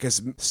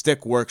 because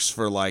Stick works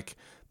for like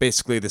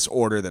basically this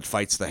order that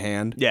fights the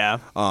Hand. Yeah.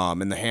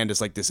 And the Hand is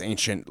like this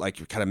ancient,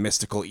 like kind of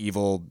mystical,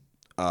 evil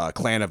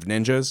clan of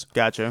ninjas.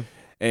 Gotcha.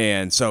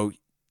 And so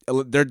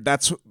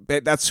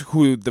that's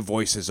who the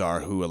voices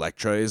are, who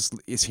Elektra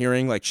is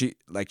hearing. Like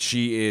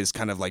she is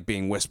kind of like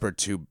being whispered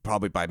to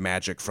probably by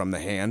magic from the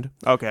Hand.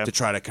 Okay. To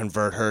try to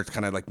convert her, to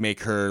kind of like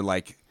make her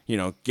like,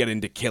 get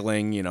into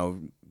killing,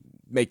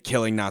 make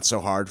killing not so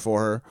hard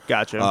for her.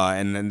 Gotcha.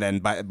 And then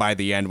by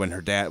the end, when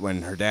her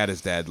dad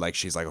is dead, like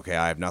she's like, okay,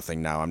 I have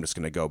nothing now. I'm just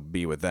gonna go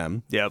be with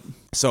them. Yep.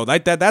 So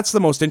that's the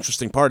most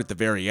interesting part at the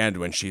very end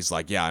when she's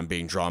like, yeah, I'm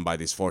being drawn by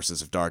these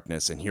forces of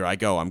darkness, and here I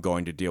go. I'm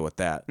going to deal with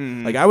that.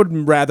 Like I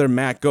would rather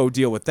Matt go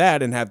deal with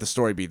that and have the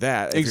story be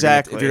that.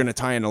 Exactly. If you're gonna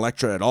tie in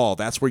Elektra at all,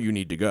 that's where you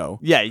need to go.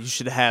 Yeah, you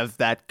should have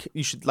that.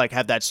 You should like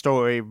have that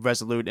story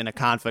resolute in a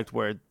conflict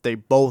where they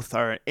both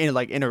are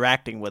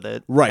interacting with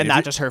it, Right. and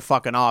not just her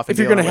fucking off. If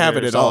you're gonna have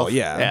it at all,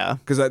 yeah.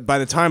 Because by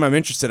the time I'm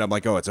interested, I'm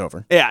like, oh, it's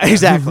over. Yeah,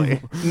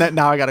 exactly.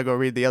 Now I got to go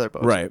read the other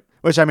books. Right.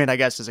 Which, I mean, I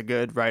guess is a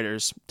good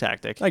writer's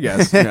tactic. I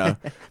guess, yeah.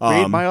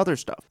 Read my other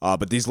stuff.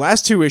 But these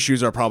last 2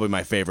 issues are probably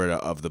my favorite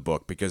of the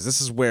book because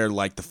this is where,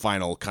 like, the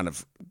final kind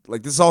of...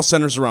 Like, this all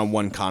centers around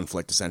one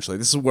conflict, essentially.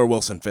 This is where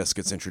Wilson Fisk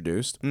gets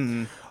introduced.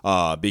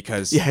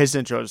 Because... Yeah, his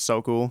intro is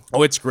so cool.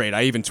 Oh, it's great.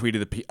 I even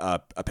tweeted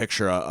a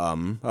picture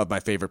of my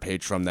favorite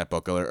page from that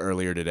book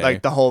earlier today.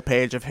 Like, the whole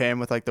page of him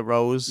with, like, the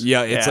rose.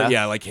 Yeah, it's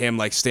like him,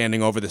 like,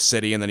 standing over the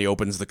city, and then he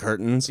opens the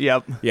curtains.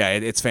 Yep. Yeah,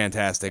 it's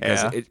fantastic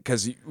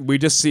because we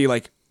just see,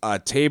 like, a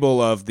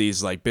table of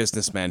these like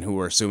businessmen who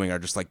we're assuming are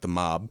just like the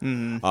mob.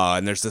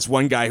 And there's this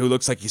one guy who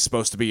looks like he's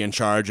supposed to be in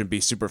charge and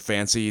be super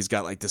fancy. He's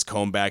got like this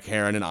comb back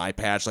hair and an eye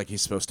patch, like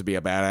he's supposed to be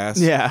a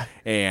badass. Yeah.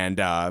 And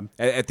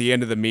at the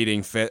end of the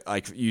meeting,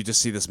 like you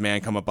just see this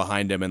man come up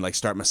behind him and like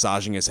start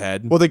massaging his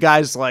head. Well, the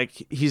guy's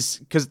like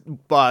because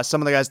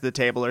some of the guys at the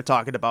table are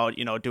talking about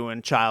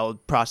doing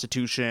child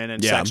prostitution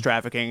and sex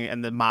trafficking,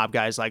 and the mob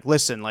guy's like,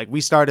 listen, like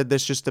we started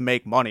this just to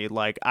make money.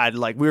 Like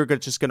we were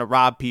just gonna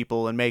rob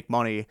people and make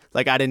money.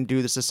 Like I didn't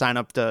do this to sign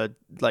up to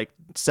like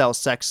sell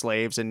sex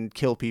slaves and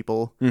kill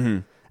people.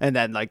 And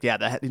then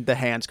the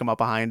hands come up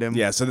behind him.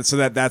 Yeah, so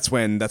that's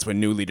when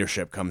new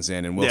leadership comes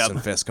in, and Wilson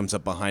Fisk comes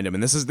up behind him,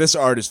 and this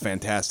art is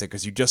fantastic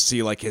because you just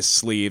see like his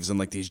sleaves and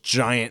like these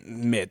giant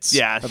mitts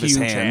of his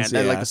hands,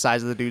 like the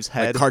size of the dude's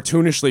head, like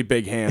cartoonishly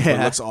big hands. But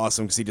it looks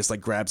awesome because he just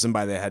like grabs him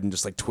by the head and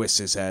just like twists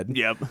his head.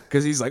 Yep.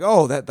 Because he's like,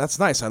 oh, that's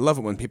nice. I love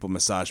it when people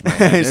massage my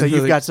head. So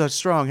you've got such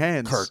strong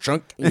hands,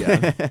 Kerchunk.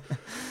 Yeah.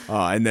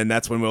 And then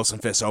that's when Wilson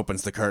Fisk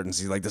opens the curtains.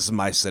 He's like, this is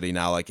my city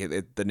now. Like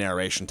the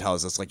narration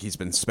tells us like he's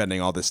been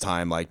spending all this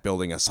time like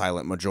building a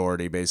silent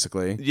majority,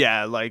 basically.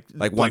 Yeah, like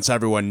once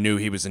everyone knew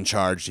he was in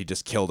charge, he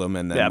just killed him,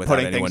 and then without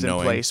putting anyone things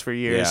knowing. in place for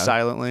years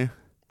silently.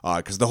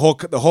 Because the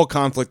whole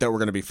conflict that we're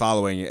going to be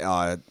following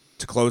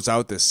to close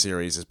out this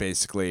series is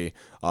basically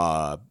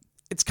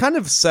it's kind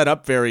of set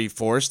up very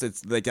forced.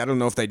 It's like I don't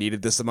know if they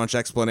needed this much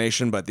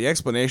explanation, but the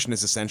explanation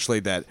is essentially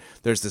that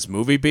there's this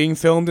movie being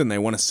filmed and they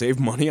want to save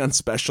money on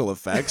special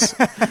effects.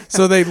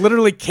 So they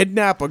literally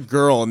kidnap a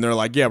girl and they're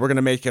like, yeah, we're going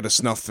to make it a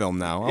snuff film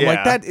now. I'm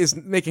like, that is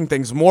making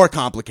things more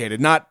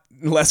complicated, not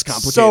less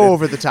complicated. So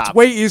over the top. It's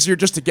way easier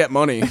just to get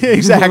money.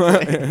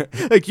 Exactly.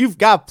 Like you've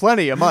got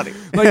plenty of money.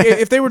 Like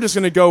if they were just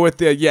going to go with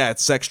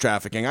it's sex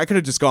trafficking, I could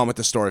have just gone with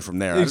the story from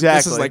there. Exactly.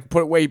 This is like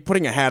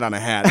putting a hat on a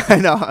hat. I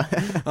know.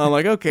 I'm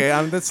like, okay,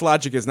 this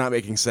logic is not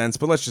making sense,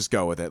 but let's just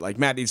go with it. Like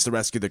Matt needs to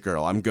rescue the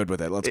girl. I'm good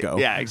with it. Let's go.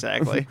 Yeah,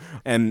 exactly.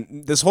 And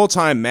this whole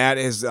time, Matt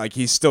is like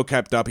he's still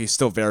kept up. He's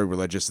still very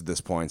religious at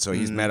this point. So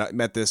he's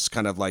met this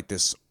kind of like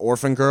this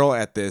orphan girl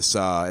at this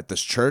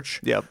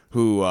church. Yep.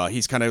 Who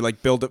he's kind of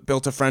like built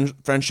a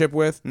friendship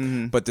with.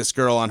 But this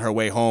girl on her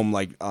way home,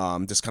 like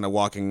just kind of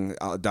walking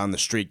down the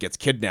street, gets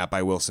kidnapped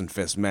by Wilson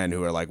Fisk men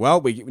who are like,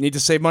 well, we need to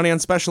save money on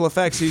special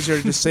effects. Easier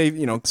to just save,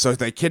 So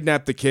they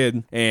kidnap the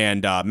kid,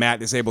 and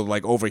Matt is able to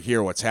like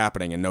overhear what's happening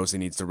and knows he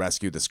needs to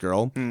rescue this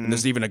girl. And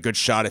there's even a good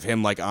shot of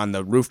him like on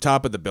the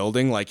rooftop of the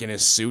building, like in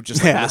his suit,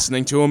 just like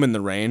listening to him in the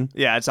rain.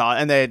 Yeah, it's all,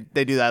 and they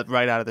do that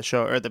right out of the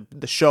show, or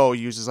the show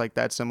uses like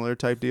that similar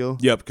type deal.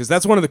 Yep, because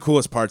that's one of the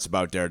coolest parts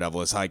about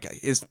Daredevil is like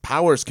his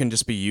powers can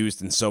just be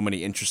used in so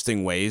many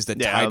interesting ways that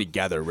tie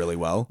together really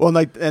well. Well,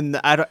 and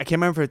I can't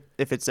remember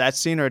if it's that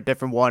scene or a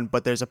different one,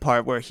 but there's a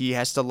part where he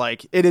has to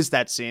it is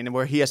that scene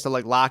where he has to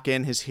like lock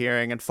in his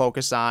hearing and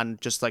focus on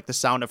just like the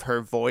sound of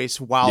her voice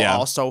while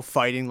also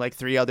fighting like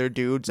 3 other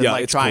dudes and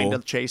like trying to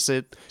chase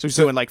it. So he's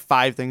doing like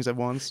 5 things at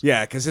once.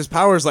 Yeah, because his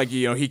powers like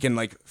he can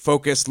like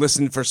focus,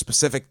 listen for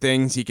specific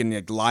things. He can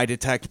like, lie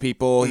detect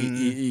people.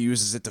 He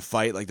uses it to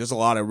fight. Like there's a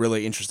lot of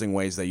really interesting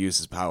ways they use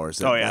his powers.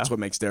 That's what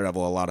makes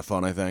Daredevil a lot of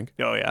fun, I think.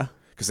 Oh yeah.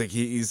 Because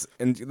like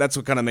and that's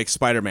what kind of makes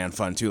Spider-Man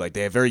fun too. Like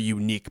they have very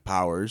unique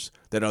powers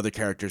that other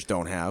characters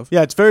don't have.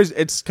 Yeah,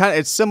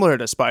 it's similar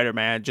to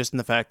Spider-Man, just in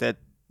the fact that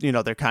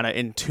they're kind of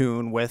in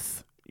tune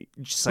with.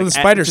 Just like the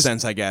spider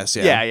sense, I guess.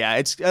 Yeah,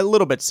 it's a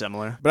little bit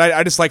similar. But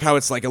I just like how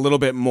it's like a little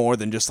bit more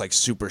than just like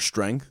super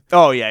strength.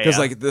 Oh yeah, because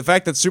like the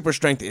fact that super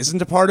strength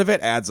isn't a part of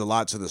it adds a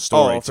lot to the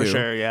story too. For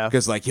sure, yeah.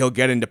 Because like he'll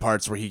get into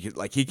parts where he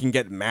can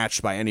get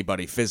matched by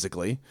anybody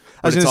physically.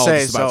 I was gonna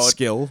say, about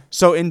skill.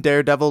 So in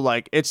Daredevil,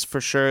 like it's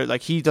for sure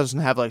like he doesn't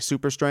have like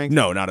super strength.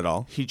 No, not at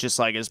all. He just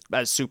like is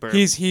as super.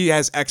 He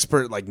has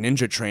expert like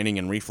ninja training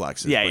and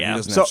reflexes. Yeah, but yeah. He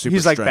doesn't so have super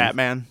he's like strength.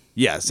 Batman.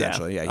 Yeah,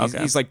 essentially. Yeah, Okay.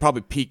 he's like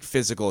probably peak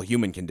physical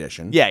human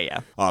condition. Yeah.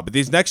 But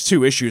these next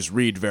two issues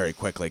read very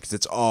quickly because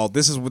it's all.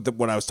 This is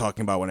what I was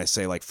talking about when I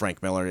say like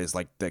Frank Miller is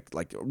like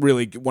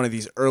really one of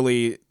these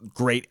early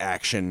great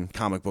action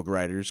comic book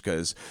writers,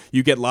 because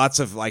you get lots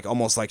of like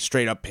almost like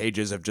straight up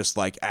pages of just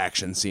like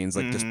action scenes,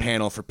 like just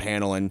panel for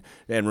panel, and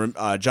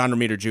John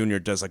Romita Jr.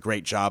 does a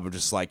great job of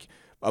just like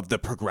of the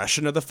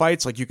progression of the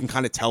fights. Like you can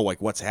kind of tell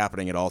like what's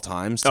happening at all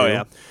times too. Oh,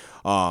 yeah.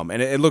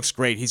 And it looks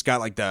great. He's got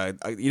like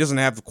he doesn't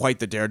have quite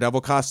the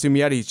Daredevil costume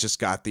yet. He's just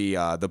got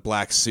the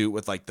black suit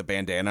with like the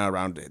bandana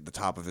around the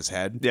top of his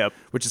head. Yep.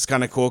 Which is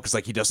kind of cool because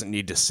like he doesn't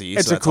need to see.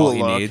 It's so a that's cool all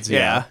he look. needs.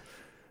 Yeah.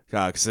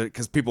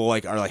 Because people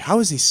like are like, how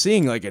is he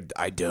seeing? Like,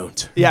 I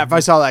don't. Yeah, if I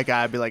saw that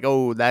guy, I'd be like,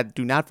 oh,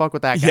 do not fuck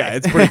with that guy. Yeah,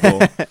 it's pretty cool.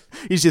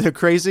 He's either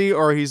crazy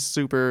or he's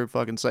super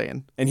fucking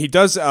sane. And he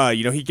does,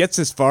 he gets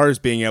as far as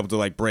being able to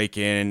like break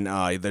in.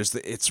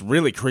 It's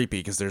really creepy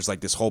because there's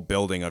like this whole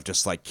building of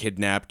just like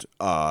kidnapped,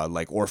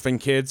 like orphan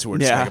kids who are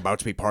just like about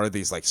to be part of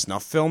these like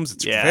snuff films.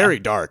 It's very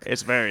dark.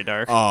 It's very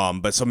dark.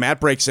 But so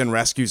Matt breaks in,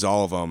 rescues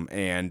all of them,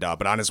 and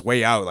but on his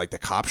way out, like the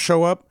cops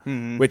show up,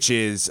 which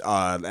is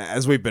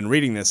as we've been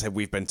reading this,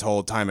 we've been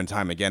told time and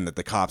time again that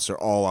the cops are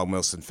all on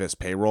Wilson Fisk's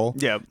payroll.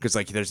 Yeah, because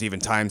like there's even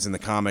times in the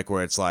comic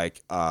where it's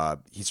like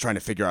he's trying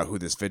to figure out who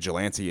this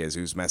vigilante is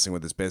who's messing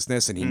with his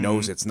business, and he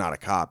knows it's not a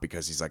cop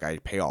because he's like, I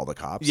pay all the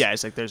cops. Yeah,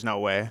 it's like there's no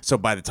way. So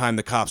by the time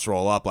the cops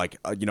roll up, like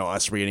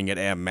us reading it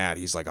and Matt,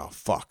 he's like, oh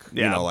fuck,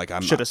 yeah, like I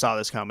should have saw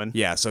this coming.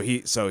 Yeah, so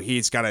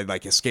he's got to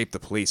like escape the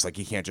police. Like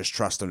he can't just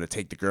trust them to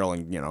take the girl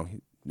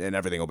and and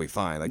everything will be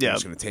fine. Like they're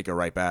just gonna take her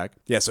right back.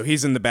 Yeah, so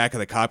he's in the back of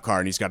the cop car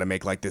and he's got to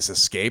make like this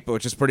escape,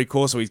 which is pretty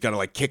cool. So he's got to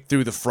like kick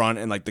through the front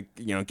and like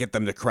get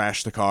them to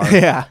crash the car.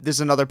 Yeah, there's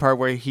another part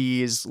where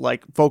he's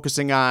like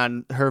focusing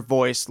on her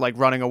voice, like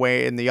running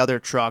away in the other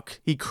truck.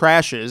 He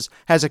crashes,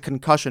 has a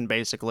concussion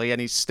basically, and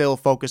he's still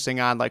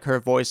focusing on like her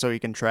voice so he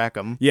can track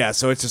him. Yeah,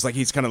 so it's just like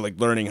he's kind of like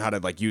learning how to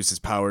like use his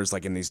powers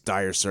like in these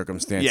dire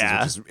circumstances.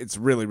 Yeah, it's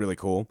really really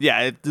cool.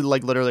 Yeah,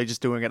 like literally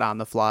just doing it on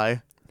the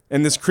fly.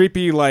 And this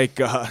creepy,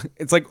 like,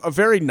 it's like a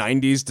very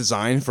 90s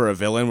design for a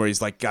villain where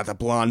he's like got the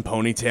blonde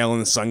ponytail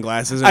and the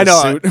sunglasses and I know.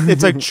 a suit.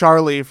 It's like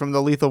Charlie from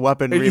the Lethal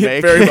Weapon remake.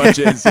 It very much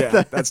is,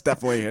 yeah. That's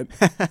definitely it.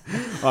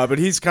 But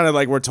he's kind of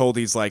like, we're told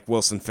he's like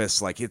Wilson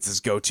Fisk, like it's his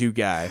go-to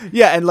guy.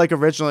 Yeah, and like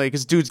originally,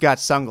 because dude's got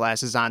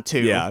sunglasses on too.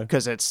 Yeah.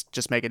 Because it's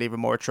just make it even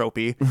more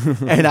tropey.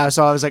 And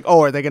so I was like,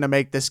 oh, are they going to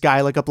make this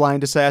guy like a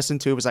blind assassin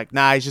too? It was like,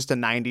 nah, he's just a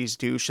 90s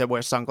douche that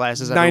wears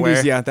sunglasses everywhere.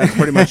 90s, yeah. That's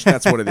pretty much,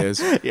 that's what it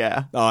is.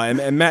 Yeah.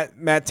 And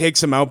Matt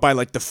takes him out by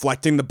like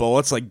deflecting the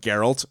bullets like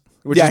Geralt.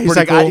 Which yeah, is he's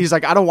like, cool. he's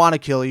like, I don't want to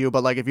kill you,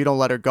 but like, if you don't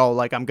let her go,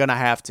 like, I'm gonna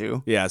have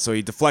to. Yeah, so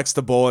he deflects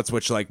the bullets,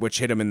 which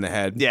hit him in the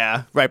head.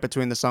 Yeah, right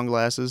between the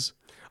sunglasses.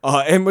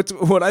 And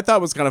what I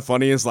thought was kind of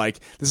funny is like,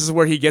 this is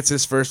where he gets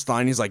his first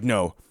line. He's like,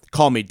 no,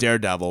 call me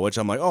Daredevil, which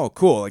I'm like, oh,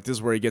 cool. Like, this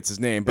is where he gets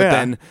his name. But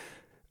then,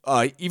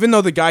 even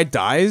though the guy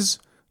dies,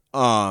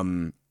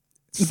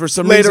 for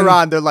some later reason,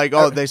 on, they're like,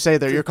 oh, they say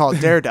that you're called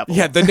Daredevil.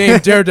 Yeah, the name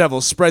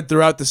Daredevil spread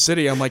throughout the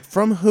city. I'm like,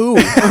 from who?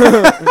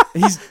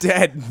 He's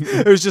dead.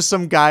 It was just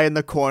some guy in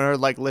the corner,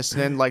 like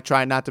listening, like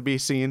trying not to be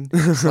seen.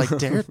 It's like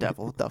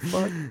Daredevil, what the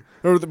fuck?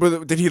 Or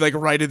did he like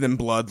write it in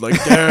blood,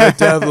 like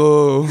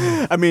Daredevil?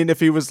 I mean, if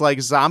he was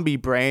like zombie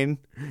brain,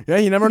 yeah,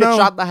 you never he'd know. get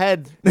shot in the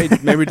head.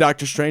 Maybe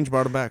Doctor Strange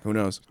brought him back. Who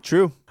knows?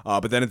 True.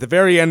 But then at the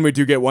very end, we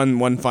do get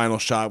one final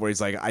shot where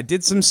he's like, I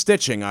did some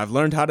stitching. I've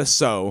learned how to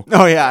sew.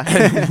 Oh, yeah.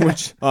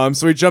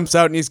 So he jumps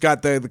out and he's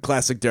got the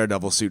classic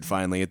Daredevil suit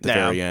finally at the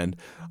very end.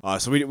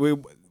 So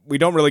we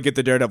don't really get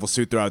the Daredevil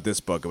suit throughout this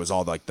book. It was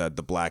all like the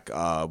black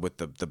with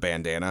the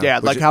bandana. Yeah,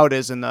 like how it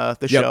is in the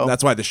show.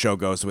 That's why the show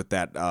goes with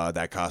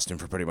that costume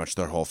for pretty much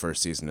their whole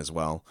first season as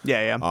well.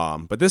 Yeah.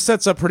 But this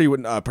sets up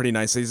pretty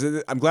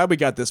nicely. I'm glad we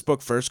got this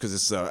book first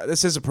because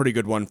this is a pretty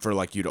good one for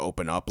like you to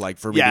open up like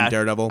for reading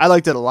Daredevil. I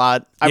liked it a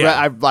lot.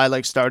 I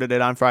like started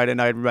it on Friday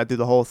night, read through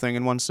the whole thing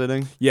in one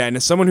sitting. Yeah, and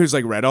as someone who's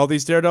like read all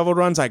these Daredevil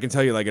runs, I can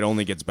tell you like it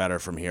only gets better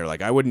from here.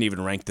 Like I wouldn't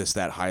even rank this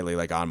that highly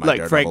like on my like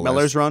Daredevil Frank list.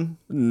 Miller's run.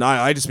 No,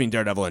 I just mean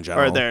Daredevil in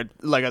general. Or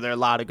are there a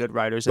lot of good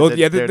writers? Well,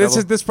 yeah,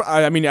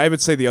 I mean, I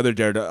would say the other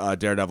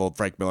Daredevil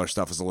Frank Miller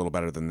stuff is a little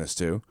better than this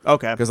too.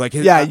 Okay, because like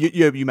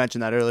you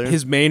mentioned that earlier.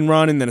 His main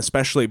run and then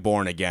especially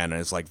Born Again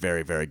is like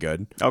very very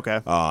good. Okay,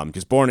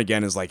 because Born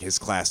Again is like his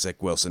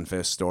classic Wilson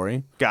Fisk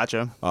story.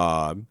 Gotcha.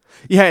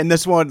 Yeah, and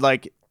this one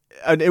like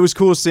it was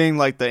cool seeing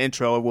like the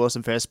intro of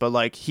Wilson Fisk, but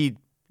like he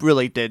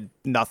really did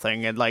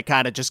nothing and like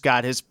kind of just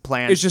got his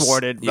plan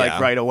thwarted like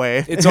right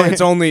away.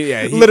 It's only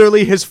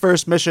literally his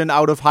first mission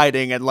out of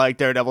hiding, and like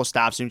Daredevil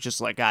stops him,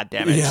 just like, God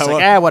damn it. Yeah,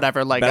 like,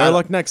 whatever. Like, better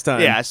luck next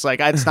time. Yeah, it's like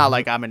it's not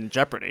like I'm in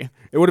jeopardy.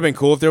 It would have been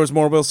cool if there was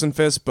more Wilson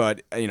Fisk,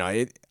 but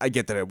I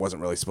get that it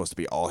wasn't really supposed to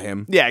be all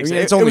him. Yeah, exactly. I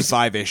mean, it's only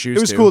 5 issues.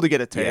 It was cool to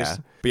get a taste.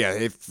 Yeah. But yeah,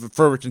 if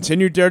for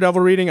continued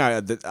Daredevil reading,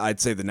 I'd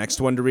say the next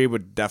one to read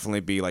would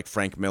definitely be like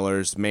Frank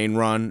Miller's main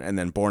run, and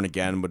then Born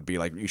Again would be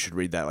like you should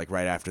read that like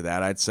right after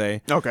that. I'd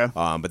say. Okay.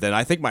 But then then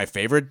I think my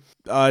favorite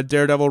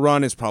Daredevil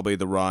run is probably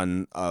the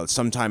run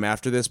sometime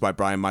after this by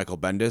Brian Michael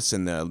Bendis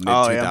in the mid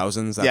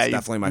 2000s. That's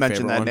definitely my favorite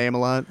one. Mentioned that name a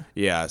lot.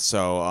 Yeah,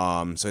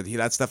 so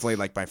that's definitely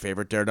like my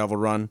favorite Daredevil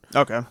run.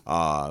 Okay.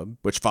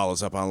 Which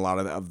follows up on a lot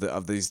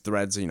of these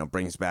threads.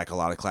 Brings back a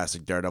lot of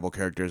classic Daredevil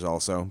characters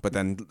also. But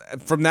then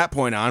from that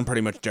point on,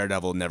 pretty much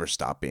Daredevil never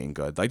stopped being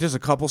good. Like there's a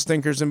couple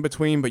stinkers in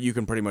between, but you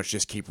can pretty much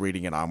just keep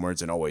reading it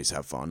onwards and always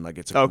have fun. Like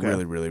it's a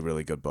really, really,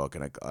 really good book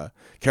and a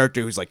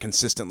character who's like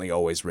consistently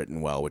always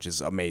written well, which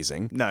is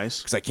amazing. Nice.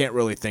 Because I can't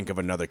really think of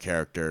another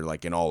character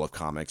like in all of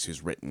comics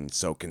who's written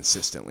so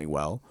consistently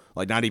well.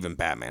 Like not even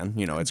Batman,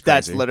 it's crazy.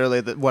 That's literally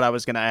what I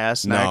was going to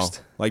ask next.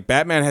 No, like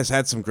Batman has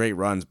had some great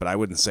runs, but I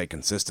wouldn't say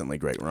consistently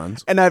great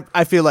runs. And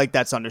I feel like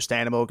that's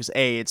understandable because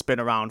A, it's been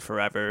around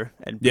forever,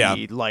 and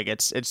B, like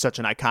it's such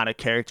an iconic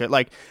character.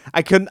 Like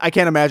I can't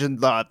imagine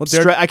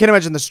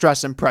the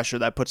stress and pressure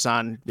that puts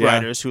on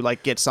writers who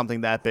like get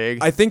something that big.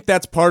 I think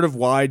that's part of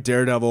why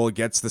Daredevil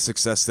gets the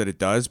success that it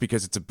does,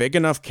 because it's a big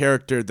enough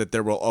character that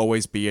there will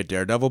always be a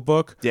Daredevil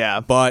book. Yeah,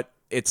 but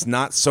it's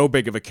not so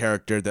big of a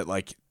character that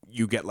like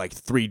you get like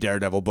 3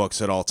 Daredevil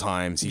books at all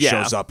times. He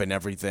shows up in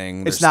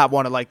everything. It's not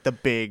one of like the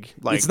big,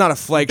 like it's not a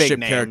flagship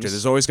character.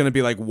 There's always going to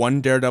be like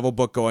one Daredevil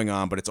book going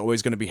on, but it's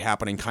always going to be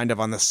happening kind of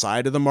on the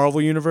side of the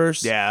Marvel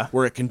universe. Yeah,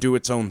 where it can do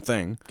its own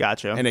thing.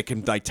 Gotcha. And it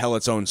can like tell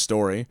its own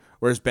story.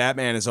 Whereas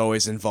Batman is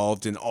always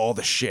involved in all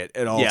the shit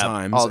at all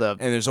times. And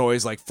there's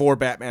always like 4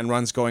 Batman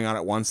runs going on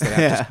at once that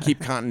have to keep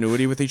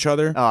continuity with each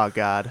other. Oh,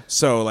 God.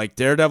 So like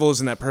Daredevil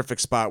is in that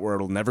perfect spot where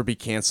it'll never be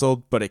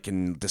canceled, but it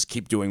can just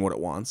keep doing what it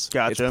wants.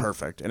 Gotcha. It's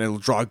perfect. And it'll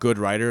draw good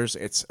writers.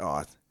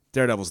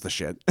 Daredevil's the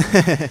shit.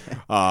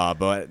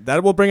 But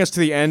that will bring us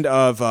to the end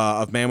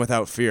of Man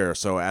Without Fear.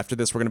 So after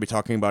this, we're going to be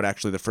talking about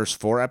actually the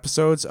first 4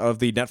 episodes of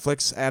the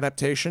Netflix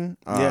adaptation.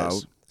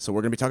 Yes. So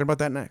we're going to be talking about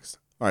that next.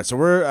 All right, so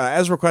we're,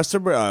 as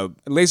requested,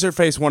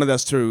 Laserface wanted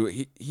us to,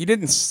 he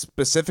didn't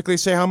specifically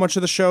say how much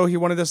of the show he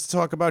wanted us to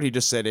talk about. He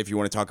just said if you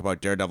want to talk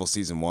about Daredevil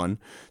Season 1.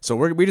 So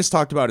we just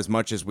talked about as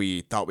much as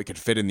we thought we could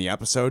fit in the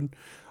episode.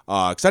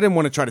 Because I didn't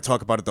want to try to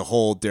talk about it the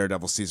whole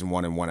Daredevil Season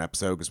 1 in one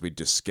episode because we'd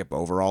just skip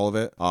over all of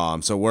it.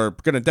 So we're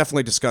going to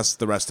definitely discuss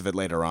the rest of it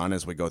later on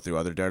as we go through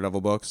other Daredevil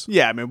books.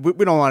 Yeah, I mean, we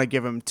don't want to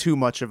give him too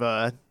much of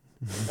a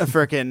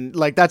freaking,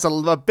 like, that's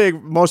a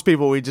big, most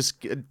people we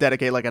just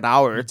dedicate like an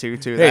hour or two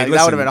to. That would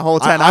have been a whole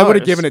 10 hours. I would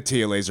have given it to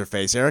you,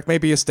 Laserface. Eric may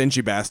be a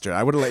stingy bastard.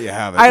 I would have let you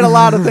have it. I had a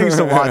lot of things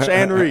to watch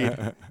and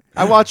read.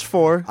 I watched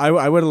 4. I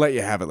would have let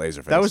you have it,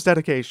 Laserface. That was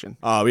dedication.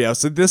 Yeah.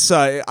 So this,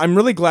 I'm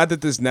really glad that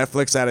this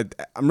Netflix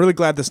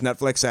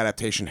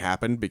adaptation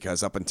happened,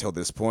 because up until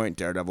this point,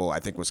 Daredevil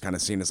I think was kind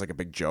of seen as like a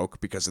big joke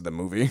because of the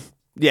movie.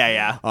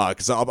 Yeah.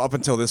 Because up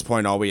until this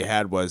point, all we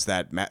had was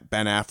that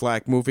Ben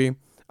Affleck movie.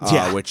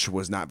 Which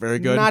was not very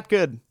good. Not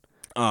good.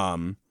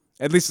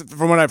 At least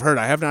from what I've heard.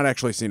 I have not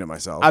actually seen it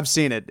myself. I've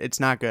seen it. It's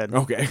not good.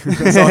 Okay.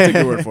 So I'll take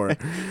your word for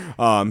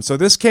it. So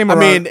this came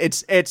around. I mean,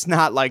 it's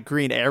not like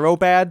Green Arrow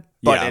bad,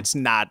 but it's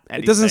not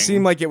anything. It doesn't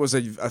seem like it was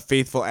a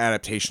faithful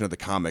adaptation of the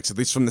comics, at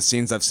least from the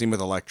scenes I've seen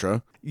with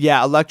Elektra.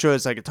 Yeah, Elektra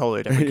is like a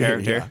totally different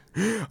character.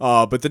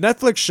 But the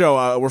Netflix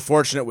show, we're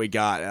fortunate we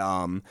got.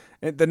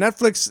 The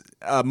Netflix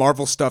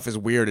Marvel stuff is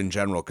weird in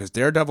general, because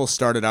Daredevil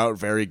started out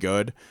very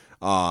good.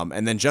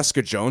 And then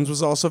Jessica Jones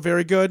was also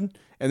very good,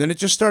 and then it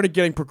just started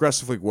getting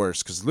progressively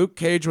worse because Luke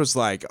Cage was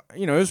like,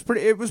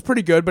 it was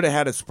pretty good, but it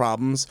had its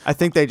problems. I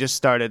think they just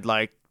started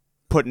like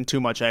putting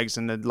too much eggs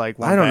into like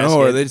one I don't basket.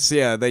 know,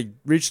 or they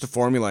reached a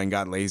formula and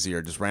got lazy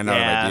or just ran out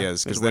of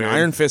ideas, because then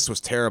Iron Fist was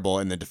terrible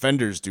and the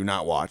Defenders do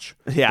not watch.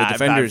 Yeah, the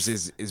Defenders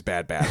is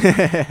bad.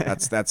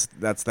 that's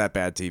that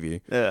bad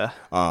TV. Yeah.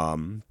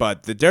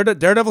 But the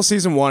Daredevil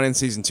Season 1 and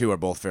Season 2 are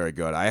both very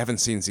good. I haven't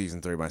seen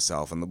Season 3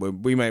 myself, and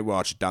we might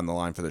watch it down the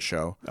line for the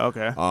show.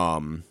 Okay.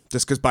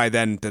 Just because by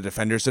then the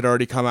Defenders had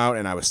already come out,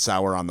 and I was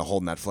sour on the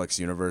whole Netflix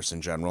universe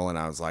in general, and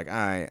I was like,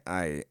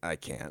 I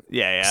can't.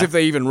 Yeah. Because if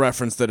they even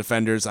reference the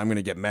Defenders, I'm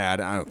gonna get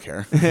mad. I don't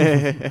care.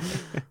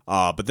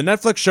 But the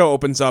Netflix show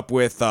opens up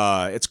with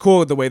it's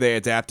cool the way they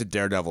adapted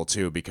Daredevil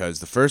too, because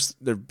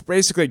they're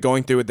basically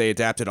going through it. They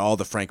adapted all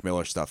the Frank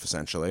Miller stuff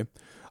essentially.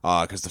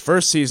 Because the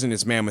first season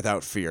is Man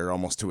Without Fear,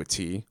 almost to a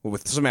T,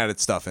 with some added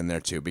stuff in there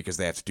too, because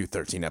they have to do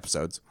 13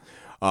 episodes.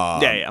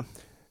 Yeah.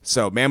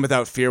 So Man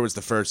Without Fear was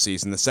the first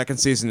season. The second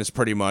season is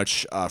pretty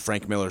much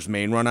Frank Miller's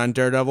main run on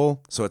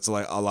Daredevil. So it's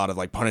like a lot of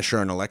like Punisher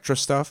and Elektra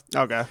stuff.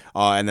 Okay.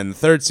 And then the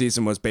third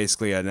season was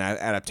basically an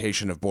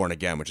adaptation of Born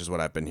Again, which is what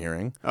I've been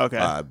hearing.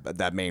 Okay.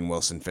 That main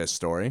Wilson Fisk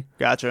story.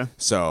 Gotcha.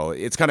 So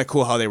it's kind of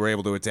cool how they were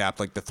able to adapt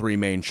like the 3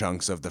 main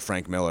chunks of the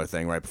Frank Miller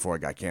thing right before it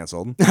got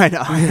canceled. I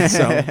know.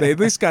 So they at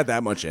least got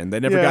that much in.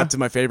 They never got to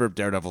my favorite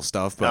Daredevil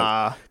stuff,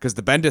 but because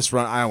the Bendis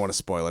run, I don't want to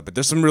spoil it, but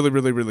there's some really,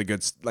 really, really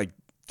good like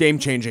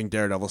game-changing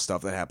Daredevil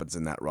stuff that happens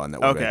in that run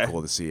that would be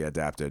cool to see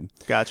adapted.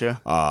 Gotcha.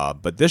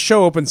 But this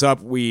show opens up.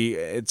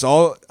 It's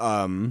all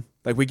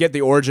Like, we get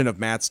the origin of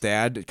Matt's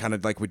dad, kind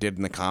of like we did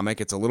in the comic.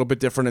 It's a little bit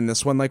different in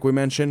this one, like we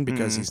mentioned,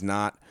 because he's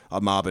not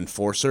a mob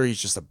enforcer.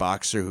 He's just a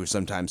boxer who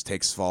sometimes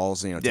takes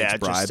falls, takes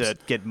bribes. Just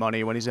to get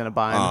money when he's in a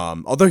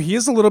bind. Although he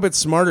is a little bit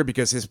smarter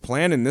because his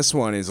plan in this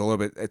one is a little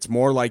bit, it's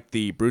more like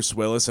the Bruce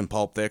Willis in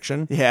Pulp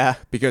Fiction. Yeah.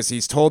 Because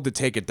he's told to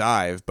take a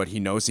dive, but he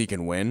knows he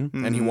can win,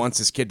 and he wants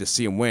his kid to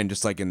see him win,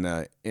 just like in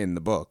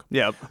the book.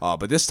 Yep.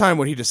 But this time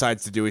what he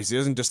decides to do is he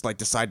doesn't just like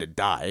decide to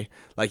die.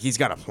 Like, he's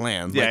got a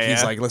plan.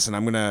 He's like, listen,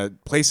 I'm going to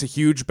place a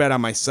huge bet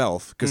on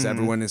myself because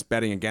everyone is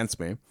betting against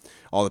me.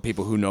 All the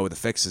people who know the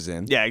fix is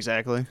in. Yeah,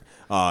 exactly.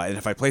 And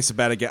if I place a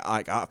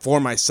bet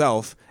for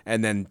myself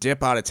and then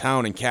dip out of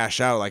town and cash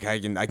out, like I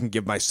can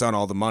give my son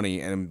all the money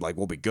and like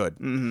we'll be good.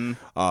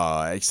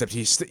 Except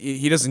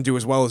he doesn't do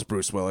as well as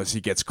Bruce Willis.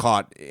 He gets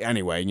caught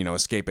anyway,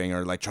 escaping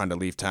or like trying to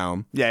leave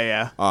town.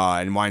 Yeah.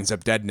 And winds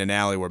up dead in an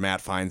alley where Matt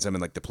finds him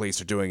and like the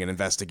police are doing an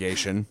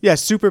investigation. Yeah,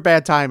 super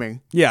bad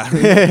timing. Yeah,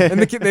 and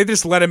the kid, they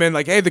just let him in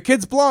like, hey, the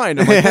kid's blind.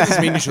 I'm like, that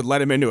doesn't mean you should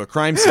let him into a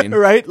crime scene.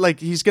 Right? Like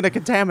he's gonna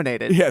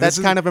contaminate it. Yeah, that's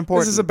kind of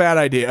important. This is a bad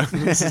idea.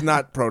 This is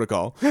not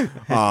protocol.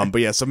 But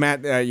yeah, so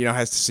Matt,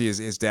 has to see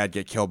his dad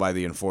get killed by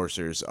the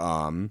enforcers.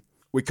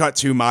 We cut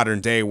to modern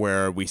day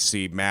where we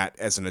see Matt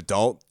as an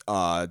adult,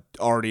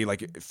 already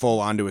like full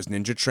onto his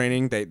ninja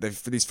training.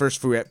 For these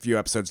first few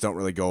episodes don't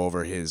really go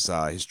over his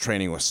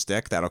training with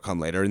Stick. That'll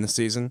come later in the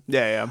season.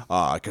 Yeah.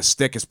 Because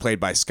Stick is played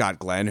by Scott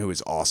Glenn, who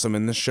is awesome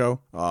in this show.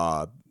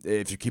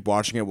 If you keep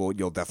watching it,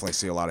 you'll definitely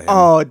see a lot of him.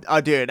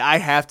 Oh, dude, I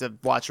have to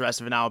watch the rest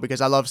of it now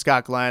because I love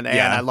Scott Glenn and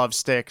I love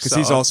Stick. Because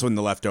he's also in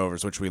The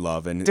Leftovers, which we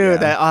love. And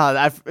dude,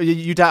 I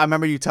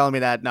remember you telling me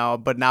that now,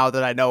 but now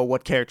that I know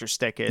what character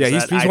Stick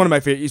is, he's one of my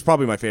favorite. He's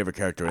probably my favorite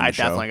character in the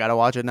show. I definitely gotta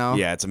watch it now.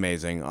 Yeah, it's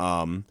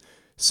amazing.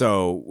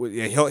 So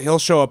he'll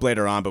show up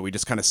later on, but we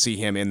just kind of see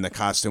him in the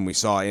costume we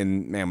saw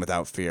in Man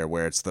Without Fear,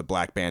 where it's the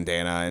black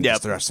bandana and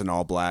just dressed in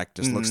all black.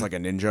 Just looks like a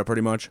ninja,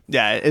 pretty much.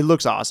 Yeah, it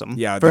looks awesome.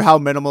 Yeah, for how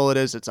minimal it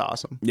is, it's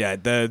awesome. Yeah,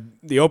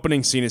 the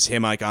opening scene is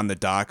him like on the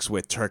docks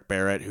with Turk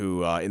Barrett,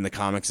 who in the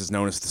comics is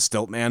known as the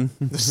Stilt Man.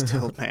 The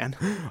Stilt Man.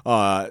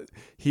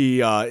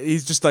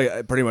 He's just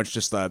like pretty much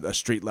just a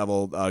street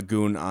level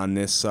goon on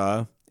this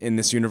in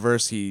this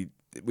universe.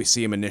 We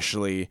see him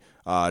initially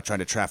trying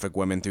to traffic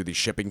women through these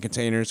shipping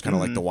containers, kind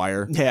of like The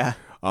Wire. Yeah.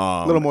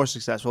 A little more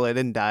successful. They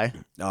didn't die.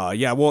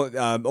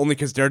 Only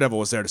because Daredevil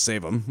was there to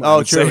save him.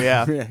 Oh, true,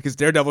 yeah. Because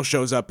Daredevil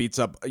shows up, beats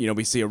up,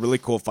 we see a really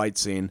cool fight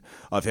scene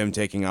of him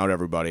taking out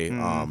everybody,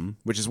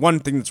 which is one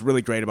thing that's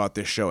really great about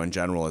this show in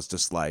general is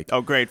just like... Oh,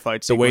 great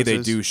fight the way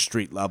they do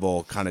street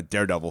level kind of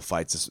Daredevil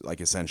fights,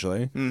 like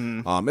essentially.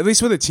 At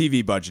least with a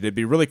TV budget, it'd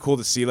be really cool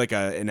to see like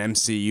an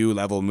MCU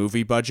level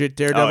movie budget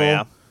Daredevil. Oh,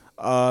 yeah.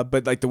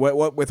 But like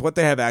with what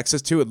they have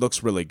access to, it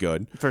looks really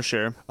good for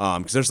sure.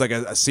 Because there's like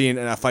a scene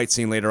and a fight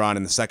scene later on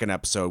in the second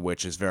episode,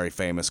 which is very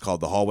famous,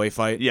 called the hallway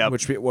fight. Yeah,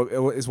 which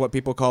is what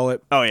people call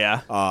it. Oh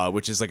yeah.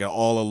 Which is like a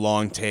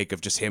long take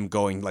of just him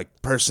going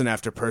like person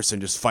after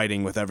person, just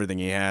fighting with everything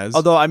he has.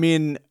 Although I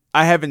mean,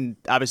 I haven't.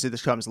 Obviously,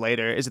 this comes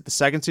later. Is it the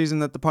second season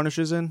that the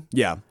Punisher's in?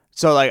 Yeah.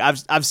 So like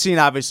I've seen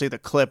obviously the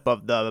clip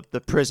of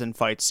the prison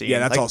fight scene. Yeah,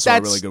 that's also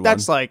a really good one.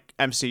 That's like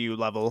MCU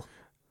level.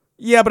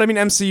 Yeah, but I mean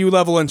MCU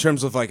level in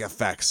terms of like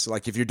effects.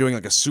 Like if you're doing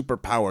like a super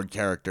powered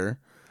character,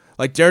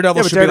 like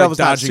Daredevil should Daredevil's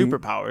be like dodging. Not super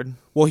powered.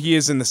 Well, he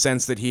is in the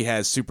sense that he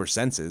has super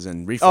senses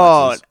and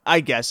reflexes. Oh, I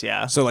guess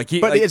yeah. So like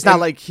but it's not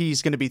like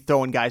he's gonna be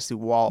throwing guys through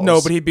walls.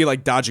 No, but he'd be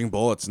like dodging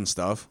bullets and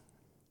stuff.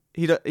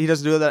 He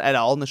doesn't do that at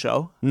all in the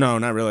show? No,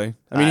 not really.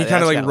 I mean, he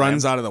kind of like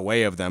runs out of the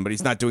way of them, but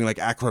he's not doing like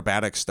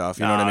acrobatic stuff.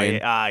 You know what I mean?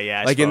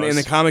 Yeah. Like in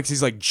the comics,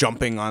 he's like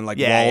jumping on like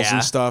walls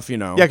and stuff.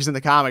 Yeah, because in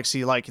the comics,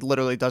 he like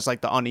literally does like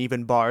the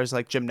uneven bars,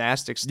 like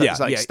gymnastics,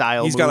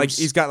 style. He's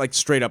got like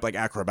straight up like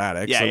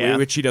acrobatics,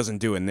 which he doesn't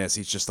do in this.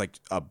 He's just like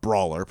a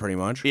brawler, pretty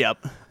much.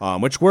 Yep.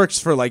 Which works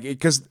for like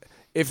because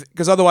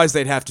otherwise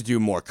they'd have to do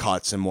more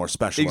cuts and more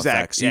special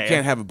effects. You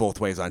can't have it both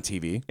ways on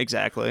TV.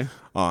 Exactly.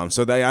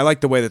 So I like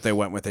the way that they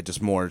went with it,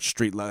 just more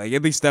street. Like,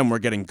 at least then we're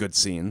getting good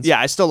scenes.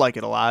 Yeah, I still like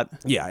it a lot.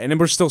 Yeah, and then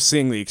we're still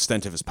seeing the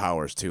extent of his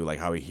powers too, like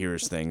how he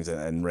hears things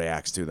and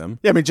reacts to them.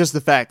 Yeah, I mean, just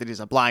the fact that he's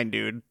a blind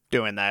dude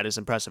doing that is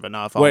impressive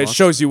enough. Well, it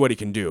shows you what he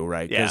can do,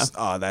 right? Yeah.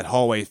 Because that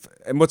hallway,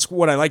 and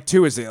what I like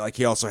too is that like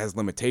he also has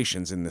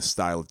limitations in this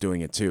style of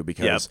doing it too.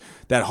 Because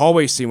that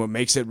hallway scene, what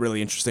makes it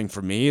really interesting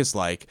for me is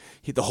like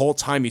the whole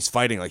time he's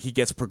fighting, like he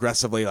gets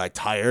progressively like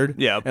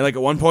tired. Yeah, and like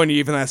at one point he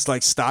even has to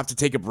like stop to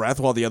take a breath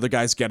while the other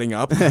guy's getting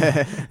up.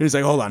 And he's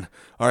like, "Hold on,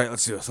 all right,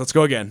 let's do this. Let's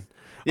go again."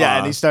 Yeah,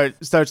 and he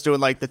starts doing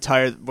like the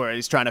tire where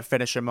he's trying to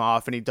finish him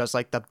off, and he does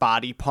like the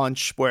body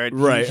punch where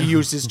he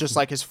uses just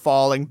like his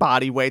falling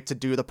body weight to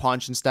do the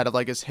punch instead of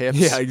like his hips.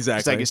 Yeah, exactly.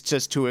 It's like he's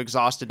just too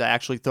exhausted to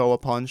actually throw a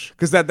punch.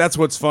 Because that's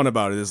what's fun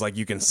about it is like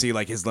you can see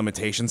like his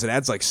limitations. It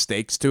adds like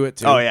stakes to it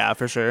too. Oh yeah,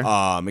 for sure.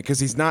 Because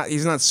he's not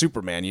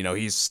Superman. You know,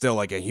 he's still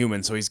like a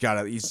human, so he's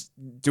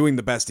doing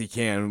the best he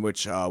can,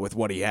 which with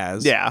what he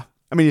has. Yeah.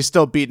 I mean, he's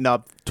still beating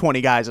up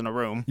 20 guys in a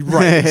room.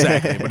 Right,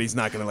 exactly. But he's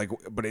not going to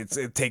but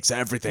it takes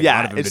everything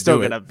out of him to do it. Yeah, it's still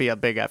going to be a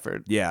big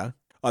effort. Yeah.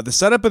 The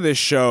setup of this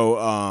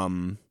show,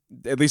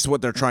 at least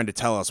what they're trying to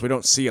tell us, we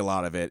don't see a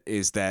lot of it,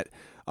 is that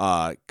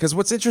because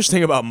what's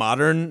interesting about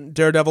modern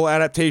Daredevil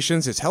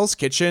adaptations is Hell's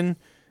Kitchen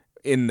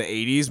in the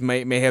 80s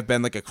may have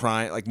been like a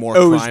crime, like more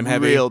crime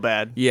heavy, real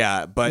bad.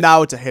 Yeah, but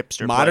now it's a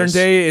hipster. Modern place.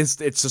 day it's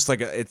just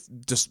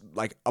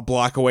like a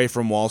block away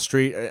from Wall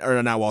Street,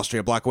 or not Wall Street,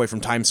 a block away from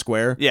Times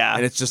Square. Yeah,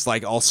 and it's just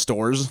like all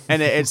stores,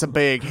 and it's a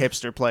big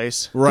hipster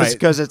place, right?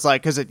 Because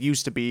it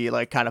used to be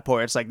like kind of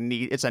poor. It's like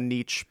it's a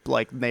niche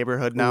like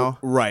neighborhood now,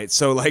 right?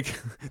 So like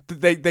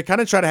they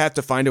kind of try to have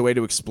to find a way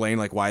to explain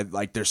like why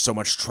like there's so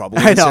much trouble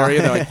in this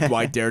area, like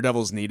why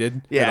Daredevil's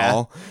needed at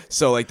all.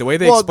 So like the way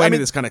they explain it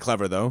is kind of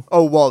clever though.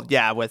 Oh well.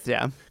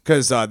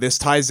 Because this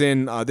ties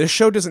in. This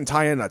show doesn't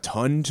tie in a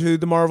ton to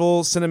the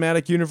Marvel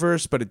Cinematic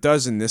Universe, but it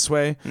does in this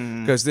way.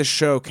 Because this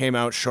show came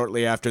out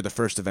shortly after the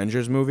first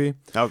Avengers movie.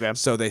 Okay.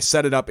 So they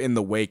set it up in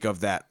the wake of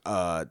that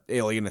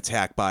alien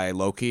attack by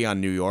Loki on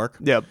New York.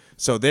 Yep.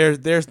 So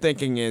their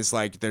thinking is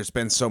like there's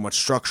been so much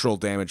structural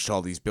damage to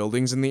all these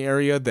buildings in the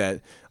area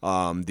that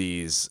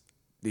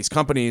these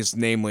companies,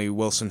 namely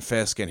Wilson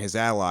Fisk and his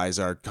allies,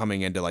 are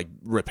coming in to like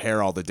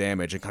repair all the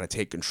damage and kind of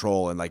take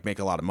control and like make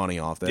a lot of money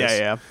off this.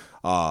 Yeah.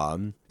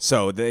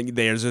 So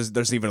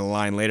there's even a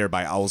line later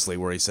by Owlsley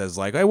where he says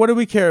like, "Hey, what do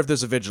we care if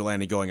there's a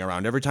vigilante going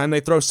around? Every time they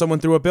throw someone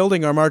through a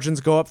building, our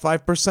margins go up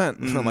 5%."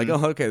 And I'm like,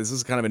 oh, okay, this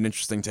is kind of an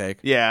interesting take.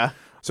 Yeah.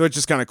 So it's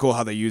just kind of cool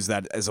how they use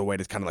that as a way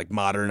to kind of like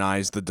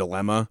modernize the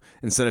dilemma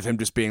instead of him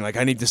just being like,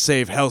 I need to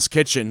save Hell's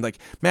Kitchen. Like,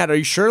 Matt, are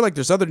you sure? Like,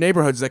 there's other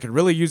neighborhoods that could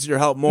really use your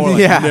help more.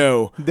 Like,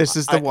 no, this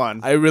is the one.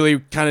 I really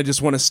kind of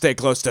just want to stay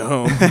close to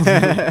home.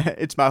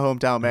 It's my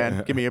hometown,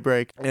 man. Give me a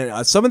break.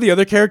 And some of the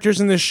other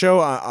characters in this show,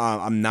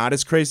 I'm not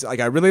as crazy. Like,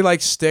 I really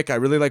like Stick. I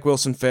really like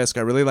Wilson Fisk.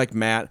 I really like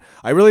Matt.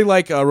 I really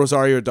like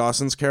Rosario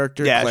Dawson's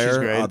character, Claire, she's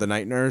great. The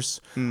night nurse.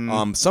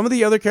 Some of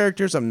the other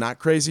characters I'm not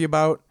crazy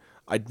about.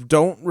 I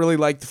don't really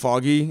like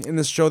Foggy in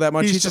this show that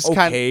much. He's just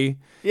okay.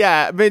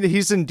 Yeah, I mean,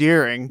 he's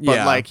endearing, but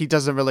Yeah. like he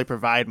doesn't really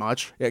provide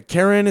much. Yeah,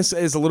 Karen is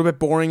a little bit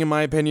boring in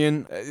my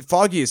opinion.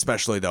 Foggy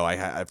especially though,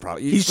 I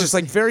probably he's just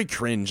like very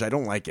cringe. I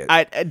don't like it.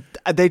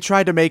 They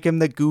tried to make him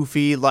the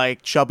goofy,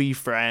 like chubby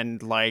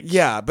friend, like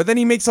yeah, but then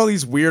he makes all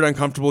these weird,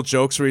 uncomfortable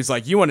jokes where he's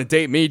like, "You want to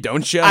date me,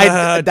 don't you?"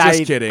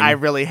 Just kidding. I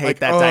really hate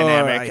that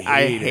dynamic.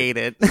 I hate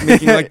it.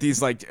 Making like these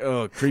like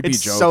creepy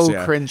it's jokes. so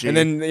yeah. cringy. And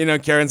then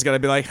Karen's got to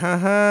be like,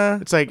 "Haha."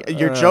 It's like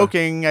you're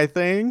joking. I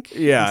think.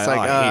 Yeah, It's like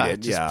I hate it.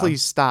 just Yeah.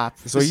 please stop.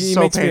 So This he is so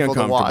makes me painful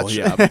to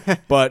uncomfortable. watch.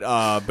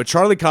 Yeah, but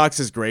Charlie Cox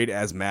is great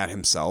as Matt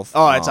himself.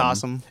 Oh, it's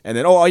awesome. And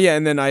then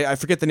and then I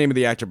forget the name of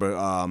the actor, but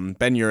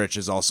Ben Urich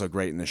is also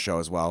great in this show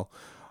as well.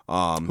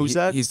 Who's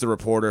that? He's the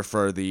reporter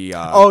for the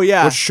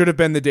which should have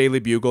been the Daily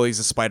Bugle. He's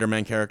a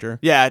Spider-Man character.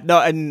 Yeah, no,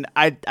 and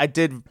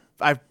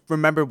I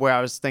remember where I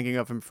was thinking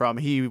of him from.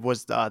 He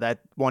was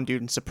that one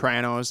dude in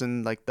Sopranos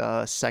in like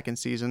the second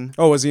season.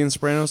 Oh, was he in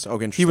Sopranos?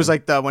 Okay, interesting. He was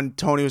like when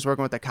Tony was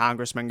working with the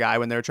congressman guy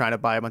when they were trying to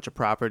buy a bunch of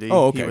property.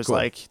 Oh, okay, He was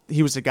cool.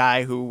 he was a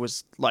guy who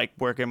was like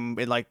working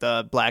in like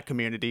the black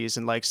communities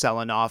and like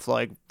selling off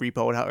like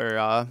repoed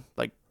or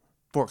like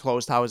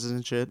foreclosed houses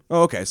and shit.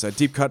 Oh, okay. So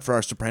deep cut for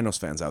our Sopranos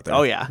fans out there.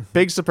 Oh yeah,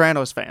 big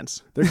Sopranos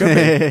fans. They're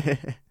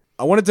good.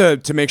 I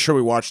wanted to make sure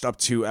we watched up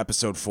to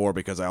episode 4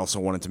 because I also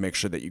wanted to make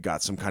sure that you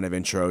got some kind of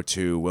intro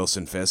to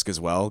Wilson Fisk as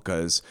well,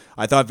 because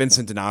I thought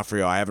Vincent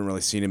D'Onofrio, I haven't really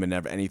seen him in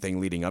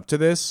anything leading up to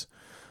this,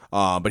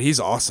 but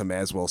he's awesome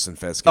as Wilson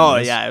Fisk. Oh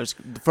yeah, it was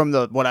from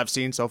what I've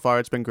seen so far.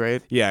 It's been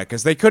great. Yeah,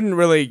 because they couldn't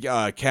really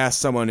cast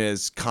someone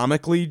as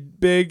comically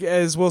big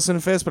as Wilson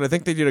Fisk, but I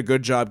think they did a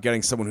good job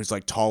getting someone who's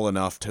like tall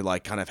enough to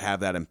like kind of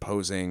have that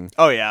imposing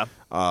Oh yeah,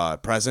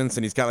 presence,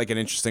 and he's got like an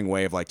interesting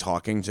way of like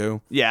talking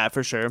too. yeah,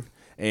 for sure.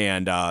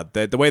 And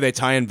the way they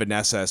tie in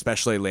Vanessa,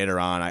 especially later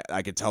on,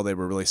 I could tell they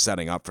were really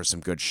setting up for some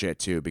good shit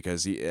too.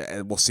 Because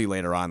we'll see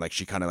later on, like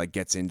she kind of like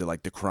gets into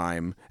like the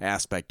crime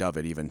aspect of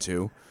it even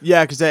too.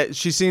 Yeah, because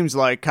she seems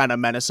like kind of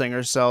menacing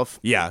herself.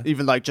 Yeah,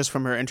 even like just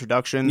from her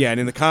introduction. Yeah, and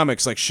in the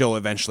comics, like she'll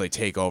eventually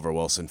take over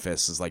Wilson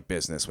Fisk's like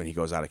business when he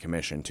goes out of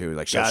commission too.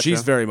 Like so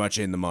she's very much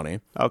in the money.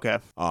 Okay.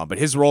 But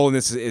his role in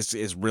this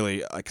is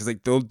really because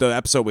like the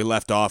episode we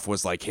left off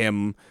was like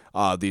him.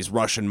 These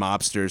Russian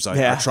mobsters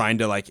are trying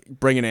to like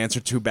bring an answer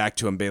back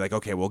to him, be like,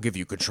 okay, we'll give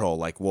you control,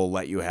 like we'll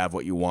let you have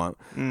what you want.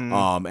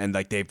 And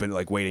like they've been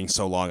like waiting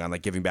so long on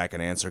like giving back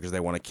an answer because they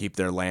want to keep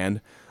their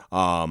land.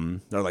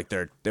 They're like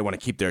they want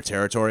to keep their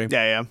territory.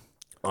 Yeah.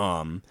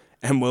 And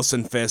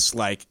Wilson Fisk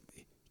like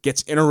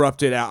gets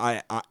interrupted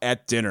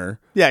at dinner.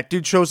 Yeah,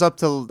 dude shows up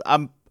to.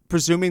 I'm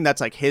presuming that's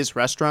like his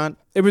restaurant.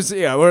 It was,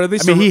 or at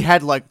least he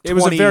had like 20, it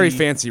was a very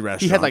fancy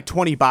restaurant. He had like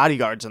 20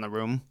 bodyguards in the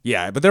room.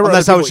 Yeah, but there were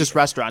unless that was just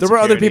restaurant. There were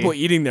security. other people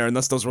eating there,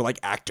 unless those were like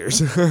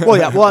actors. Well,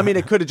 yeah. Well, I mean,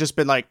 it could have just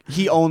been like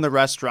he owned the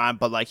restaurant,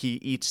 but like he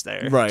eats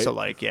there, right? So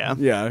like, yeah.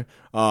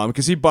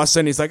 Because he busts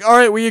in, he's like, "All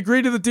right, we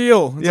agree to the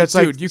deal." It's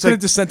like, dude, you could have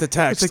just sent a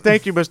text. It's like,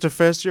 "Thank you, Mr.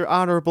 Fisk. You're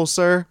honorable,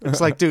 sir."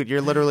 It's like, dude, you're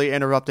literally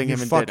interrupting him.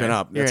 You're in fucking dinner.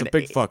 up. That's a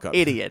big fuck up,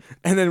 idiot.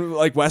 And then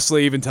like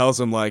Wesley even tells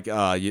him like,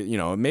 you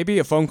know, maybe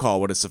a phone call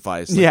would have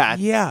sufficed. Like,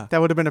 yeah, that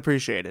would have been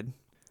appreciated.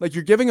 Like,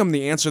 you're giving them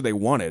the answer they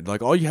wanted.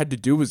 Like, all you had to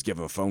do was give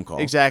him a phone call.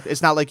 Exactly.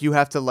 It's not like you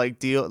have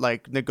to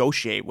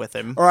negotiate with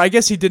him. Or I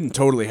guess he didn't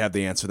totally have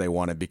the answer they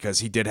wanted, because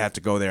he did have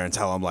to go there and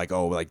tell him, like,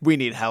 oh, like, we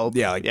need help.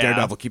 yeah, like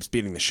Daredevil keeps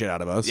beating the shit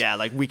out of us. Yeah,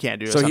 like we can't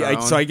do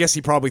this. So I guess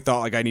he probably thought,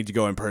 like, I need to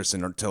go in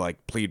person to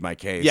like plead my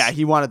case. Yeah,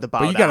 he wanted to bow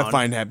But you down. gotta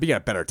find him. You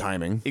got better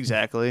timing.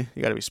 Exactly.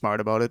 You gotta be smart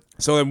about it.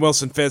 So then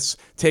Wilson Fisk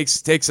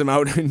takes him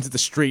out into the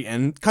street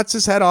and cuts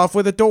his head off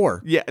with a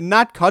door. Yeah,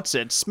 not cuts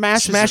it,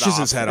 smashes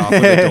His head off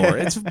with a door.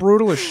 It's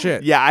brutal as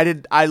shit. Yeah,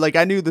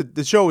 I knew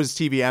the show was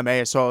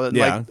TVMA, so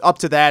Yeah. like up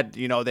to that,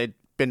 they'd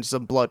been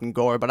some blood and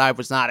gore, but I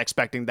was not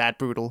expecting that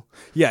brutal.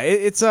 Yeah,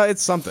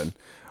 it's something.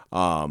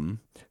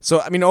 So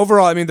I mean,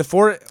 overall, I mean,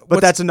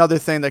 But that's another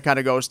thing that kind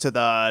of goes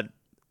to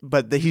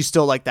he's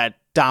still like that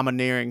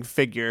domineering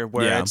figure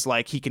where it's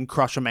like he can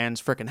crush a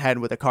man's freaking head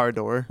with a car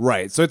door.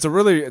 Right. So it's a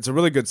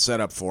really good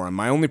setup for him.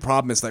 My only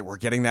problem is that we're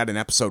getting that in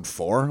episode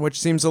 4, which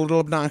seems a little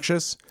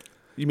obnoxious.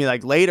 You mean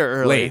like late or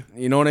early? Late.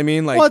 You know what I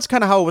mean? Like, well, it's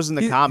kind of how it was in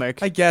the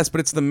comic. I guess,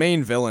 but it's the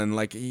main villain.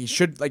 Like, he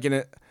should, like, in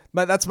it.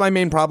 But that's my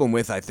main problem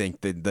with, I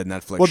think, the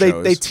Netflix shows.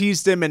 Well, they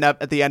teased him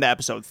at the end of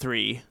episode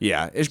 3.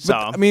 Yeah. So.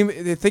 But, I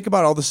mean, think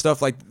about all the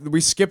stuff. Like,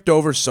 we skipped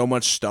over so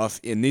much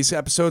stuff in these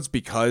episodes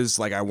because,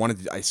 like,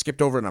 I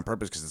skipped over it on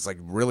purpose because it's, like,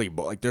 really,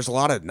 like, there's a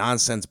lot of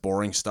nonsense,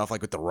 boring stuff,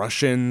 like, with the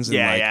Russians. And,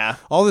 like,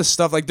 all this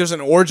stuff. Like, there's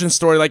an origin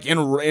story, like,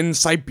 in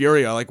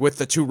Siberia, like, with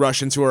the 2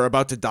 Russians who are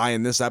about to die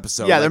in this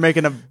episode. Yeah, like, they're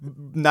making a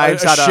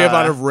knives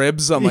out of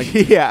ribs. I'm like,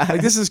 yeah.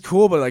 Like, this is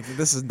cool, but, like,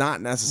 this is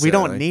not necessary. We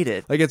don't need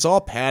it. Like, it's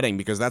all padding,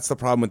 because that's the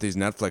problem with these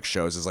Netflix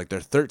shows. Is like they're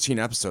 13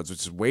 episodes,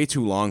 which is way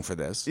too long for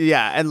this.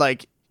 Yeah, and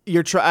like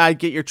you're trying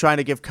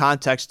to give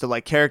context to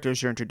like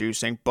characters you're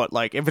introducing, but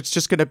like if it's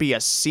just gonna be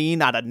a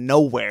scene out of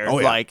nowhere,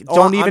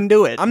 don't even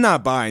do it. I'm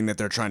not buying that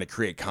they're trying to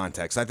create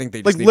context. I think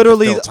they just like need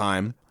literally to fill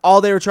time. All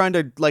they were trying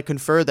to like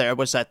confer there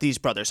was that these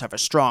brothers have a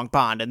strong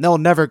bond and they'll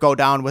never go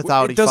down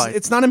without a fight.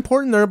 It's not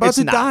important. They're about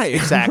to die.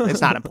 Exactly,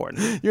 it's not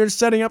important. You're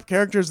setting up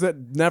characters that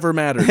never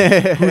mattered,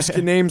 whose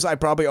names I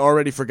probably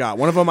already forgot.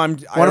 One of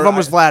them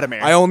was Vladimir.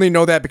 I only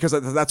know that because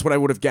that's what I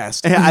would have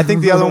guessed. I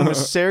think the other one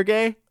was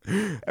Sergei.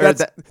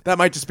 That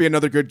might just be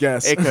another good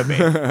guess. It could be.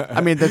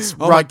 I mean, that's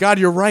my God,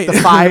 you're right. The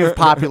 5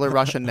 popular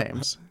Russian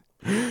names.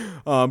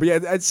 But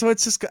yeah, so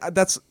it's just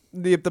that's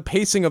the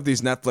pacing of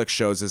these Netflix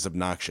shows is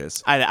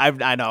obnoxious.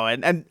 I know,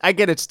 and I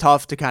get it's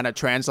tough to kind of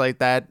translate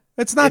that.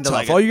 It's not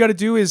tough. All you got to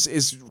do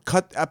is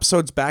cut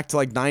episodes back to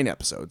like 9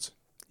 episodes.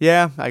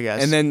 Yeah, I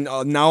guess. And then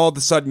now all of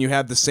a sudden you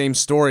have the same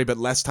story but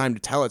less time to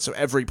tell it, so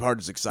every part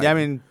is exciting. Yeah, I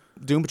mean,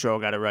 Doom Patrol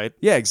got it right.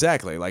 Yeah,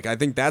 exactly. Like, I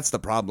think that's the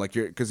problem. Like,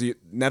 because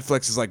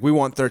Netflix is like, we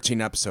want 13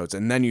 episodes,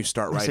 and then you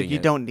start writing like, you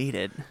don't need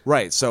it.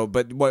 Right. So,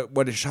 but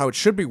how it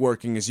should be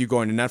working is you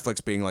going to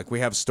Netflix being like,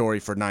 we have a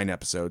story for 9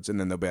 episodes, and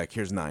then they'll be like,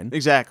 here's 9.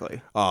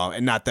 Exactly.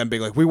 And not them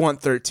being like, we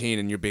want 13,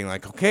 and you're being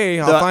like, okay,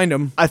 I'll find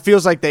them. It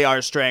feels like they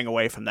are straying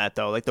away from that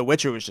though. Like The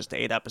Witcher was just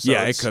 8 episodes.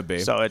 Yeah, it could be.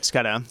 So it's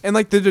kind of and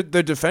like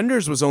the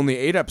Defenders was only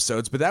 8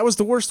 episodes, but that was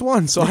the worst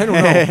one. So I don't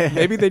know.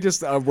 Maybe they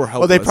just were helpless.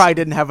 Well, they probably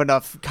didn't have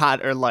enough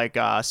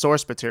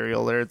source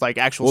material or like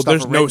actual stuff. Well,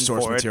 there's no written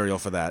source for it. material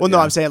for that. Well, no,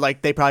 I'm saying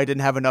like they probably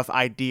didn't have enough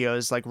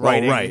ideas like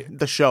writing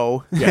the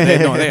show. Yeah,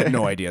 they had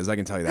no ideas. I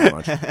can tell you that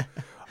much.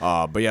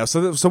 But yeah,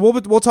 so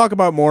we'll talk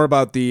about more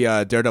about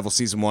the Daredevil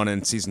season 1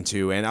 and season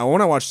 2, and I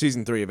want to watch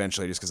season 3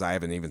 eventually, just because I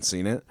haven't even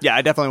seen it. Yeah,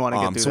 I definitely want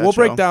to get through.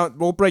 So that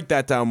we'll break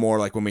that down more,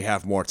 like when we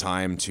have more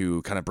time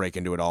to kind of break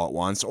into it all at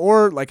once.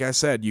 Or like I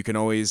said, you can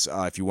always,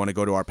 if you want to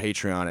go to our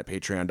Patreon at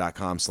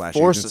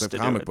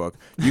patreon.com/agentsofcomicbook,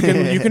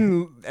 you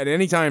can at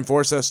any time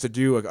force us to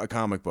do a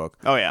comic book.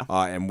 Oh yeah,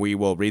 and we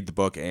will read the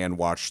book and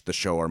watch the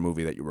show or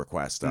movie that you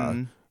request.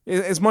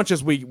 As much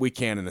as we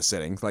can in a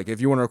sitting. Like, if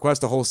you want to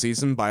request a whole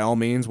season, by all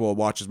means, we'll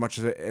watch as much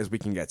as we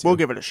can get to. We'll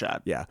give it a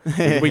shot. Yeah.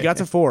 We got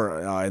to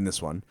 4 in this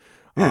one.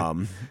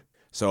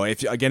 So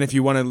if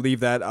you want to leave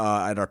that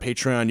at our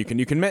Patreon, you can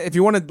if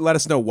you want to let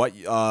us know what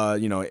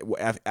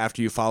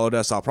after you followed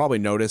us, I'll probably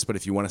notice. But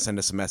if you want to send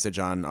us a message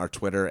on our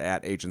Twitter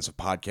at Agents of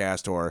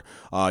Podcast, or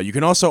you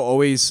can also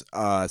always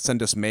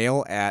send us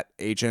mail at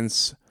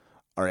agents.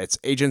 Or it's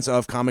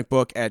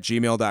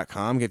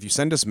agentsofcomicbook@gmail.com. If you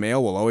send us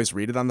mail, we'll always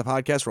read it on the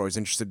podcast. We're always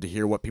interested to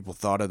hear what people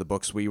thought of the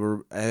books we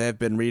have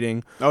been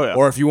reading. Oh, yeah.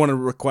 Or if you want to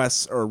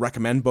request or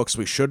recommend books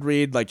we should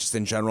read, like just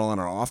in general on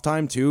our off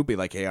time too, be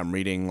like, hey, I'm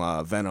reading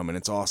Venom and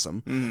it's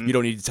awesome. Mm-hmm. You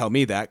don't need to tell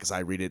me that because I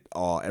read it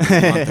all every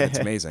month and it's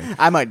amazing.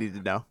 I might need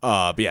to know.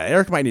 But yeah,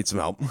 Eric might need some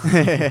help.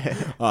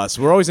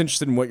 So we're always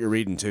interested in what you're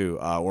reading too,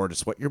 or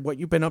just what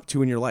you've been up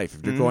to in your life.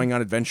 If you're going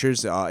on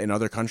adventures in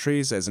other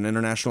countries as an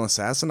international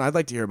assassin, I'd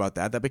like to hear about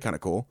that. That'd be kind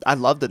of cool. I'd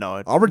love to know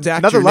it. I'll redact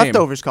another your name.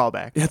 Leftovers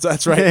callback. Yeah,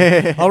 that's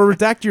right. I'll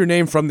redact your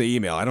name from the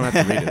email. I don't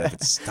have to read it if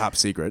it's top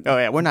secret. Oh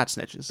yeah, we're not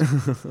snitches.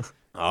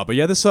 But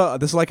yeah, this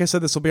like I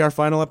said, this will be our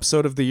final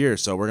episode of the year,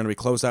 so we're gonna be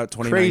closed out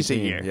 2019. Crazy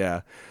year.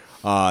 Yeah.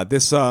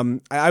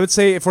 I would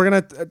say if we're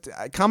gonna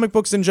comic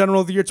books in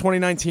general, the year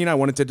 2019, I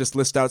wanted to just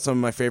list out some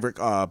of my favorite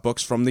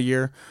books from the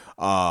year.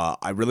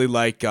 I really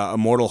like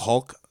Immortal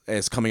Hulk.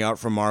 is coming out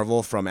from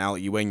Marvel from Al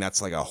Ewing.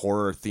 That's like a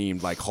horror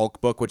themed like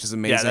Hulk book, which is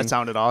amazing. Yeah, that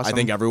sounded awesome. I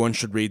think everyone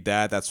should read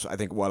that. That's I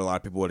think what a lot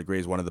of people would agree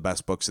is one of the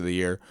best books of the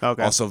year.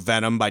 Okay. Also,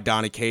 Venom by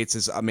Donny Cates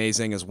is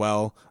amazing as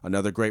well.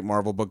 Another great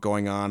Marvel book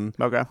going on.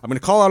 Okay. I'm going to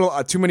call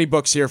out too many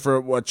books here for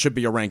what should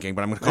be a ranking,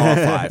 but I'm going to call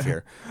out 5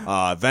 here.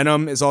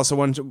 Venom is also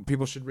one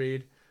people should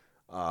read.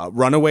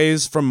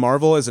 Runaways from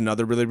Marvel is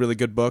another really, really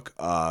good book.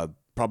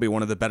 Probably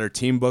one of the better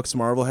team books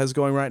Marvel has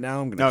going right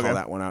now. I'm going to call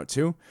that one out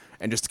too.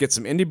 And just to get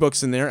some indie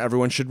books in there,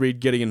 everyone should read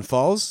Gideon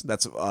Falls.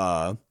 That's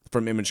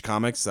from Image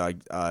Comics,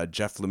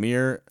 Jeff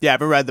Lemire. Yeah, I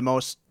haven't read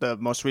the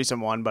most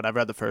recent one, but I've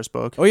read the first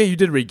book. Oh yeah, you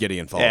did read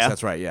Gideon Falls. Yeah.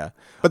 That's right. Yeah,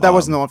 But that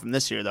wasn't the one from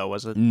this year, though,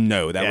 was it?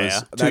 no, that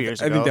was 2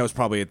 years I ago. think that was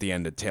probably at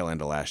the tail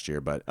end of last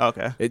year. But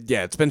Okay.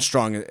 it's been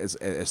strong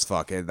as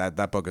fuck.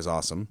 That book is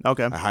awesome.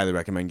 Okay. I highly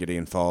recommend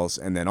Gideon Falls,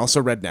 and then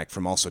also Redneck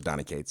from also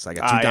Donny Cates. I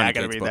got 2 yeah, Donny I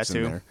gotta Cates read books that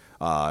in too.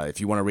 there.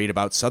 If you want to read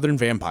about Southern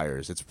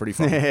vampires, it's pretty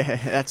fun.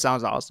 That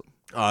sounds awesome.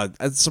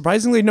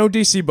 Surprisingly, no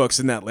DC books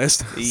in that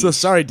list. So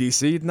sorry,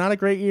 DC. Not a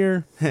great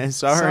year.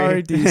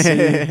 Sorry,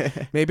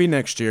 DC. Maybe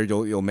next year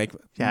you'll make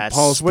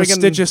Paul's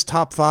prestigious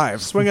top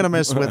 5. Swing and a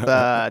miss with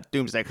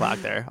Doomsday Clock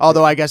there.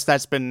 Although I guess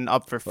that's been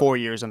up for 4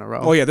 years in a row.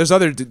 Oh yeah, there's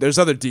other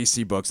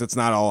DC books. It's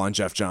not all on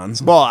Jeff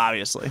Johns. Well,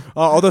 obviously.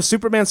 Although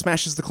Superman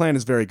Smashes the Klan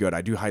is very good.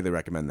 I do highly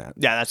recommend that.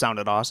 Yeah, that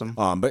sounded awesome.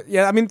 But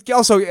yeah, I mean,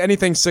 also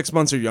anything 6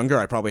 months or younger,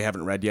 I probably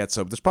haven't read yet.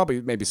 So there's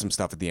probably maybe some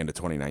stuff at the end of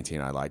 2019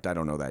 I liked. I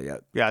don't know that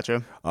yet.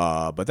 Gotcha.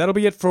 But that'll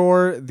be it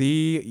for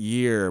the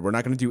year. We're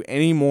not going to do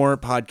any more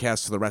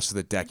podcasts for the rest of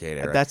the decade,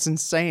 Eric. That's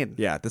insane.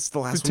 Yeah, this is the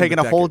last We've one. taken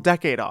a whole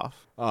decade off.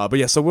 But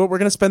yeah, so we're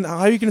going to spend. How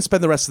are you going to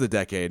spend the rest of the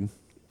decade?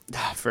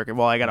 Freaking,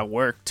 well, I gotta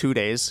work 2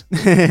 days.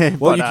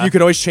 Well, you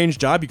could always change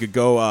job. You could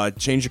go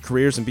change your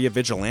careers and be a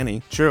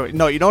vigilante. True.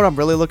 No, you know what I'm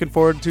really looking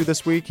forward to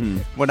this week?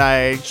 When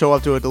I show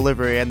up to a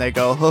delivery and they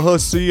go, oh,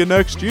 see you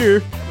next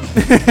year.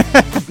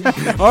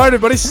 All right,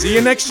 everybody. See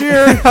you next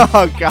year.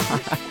 Oh,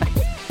 God.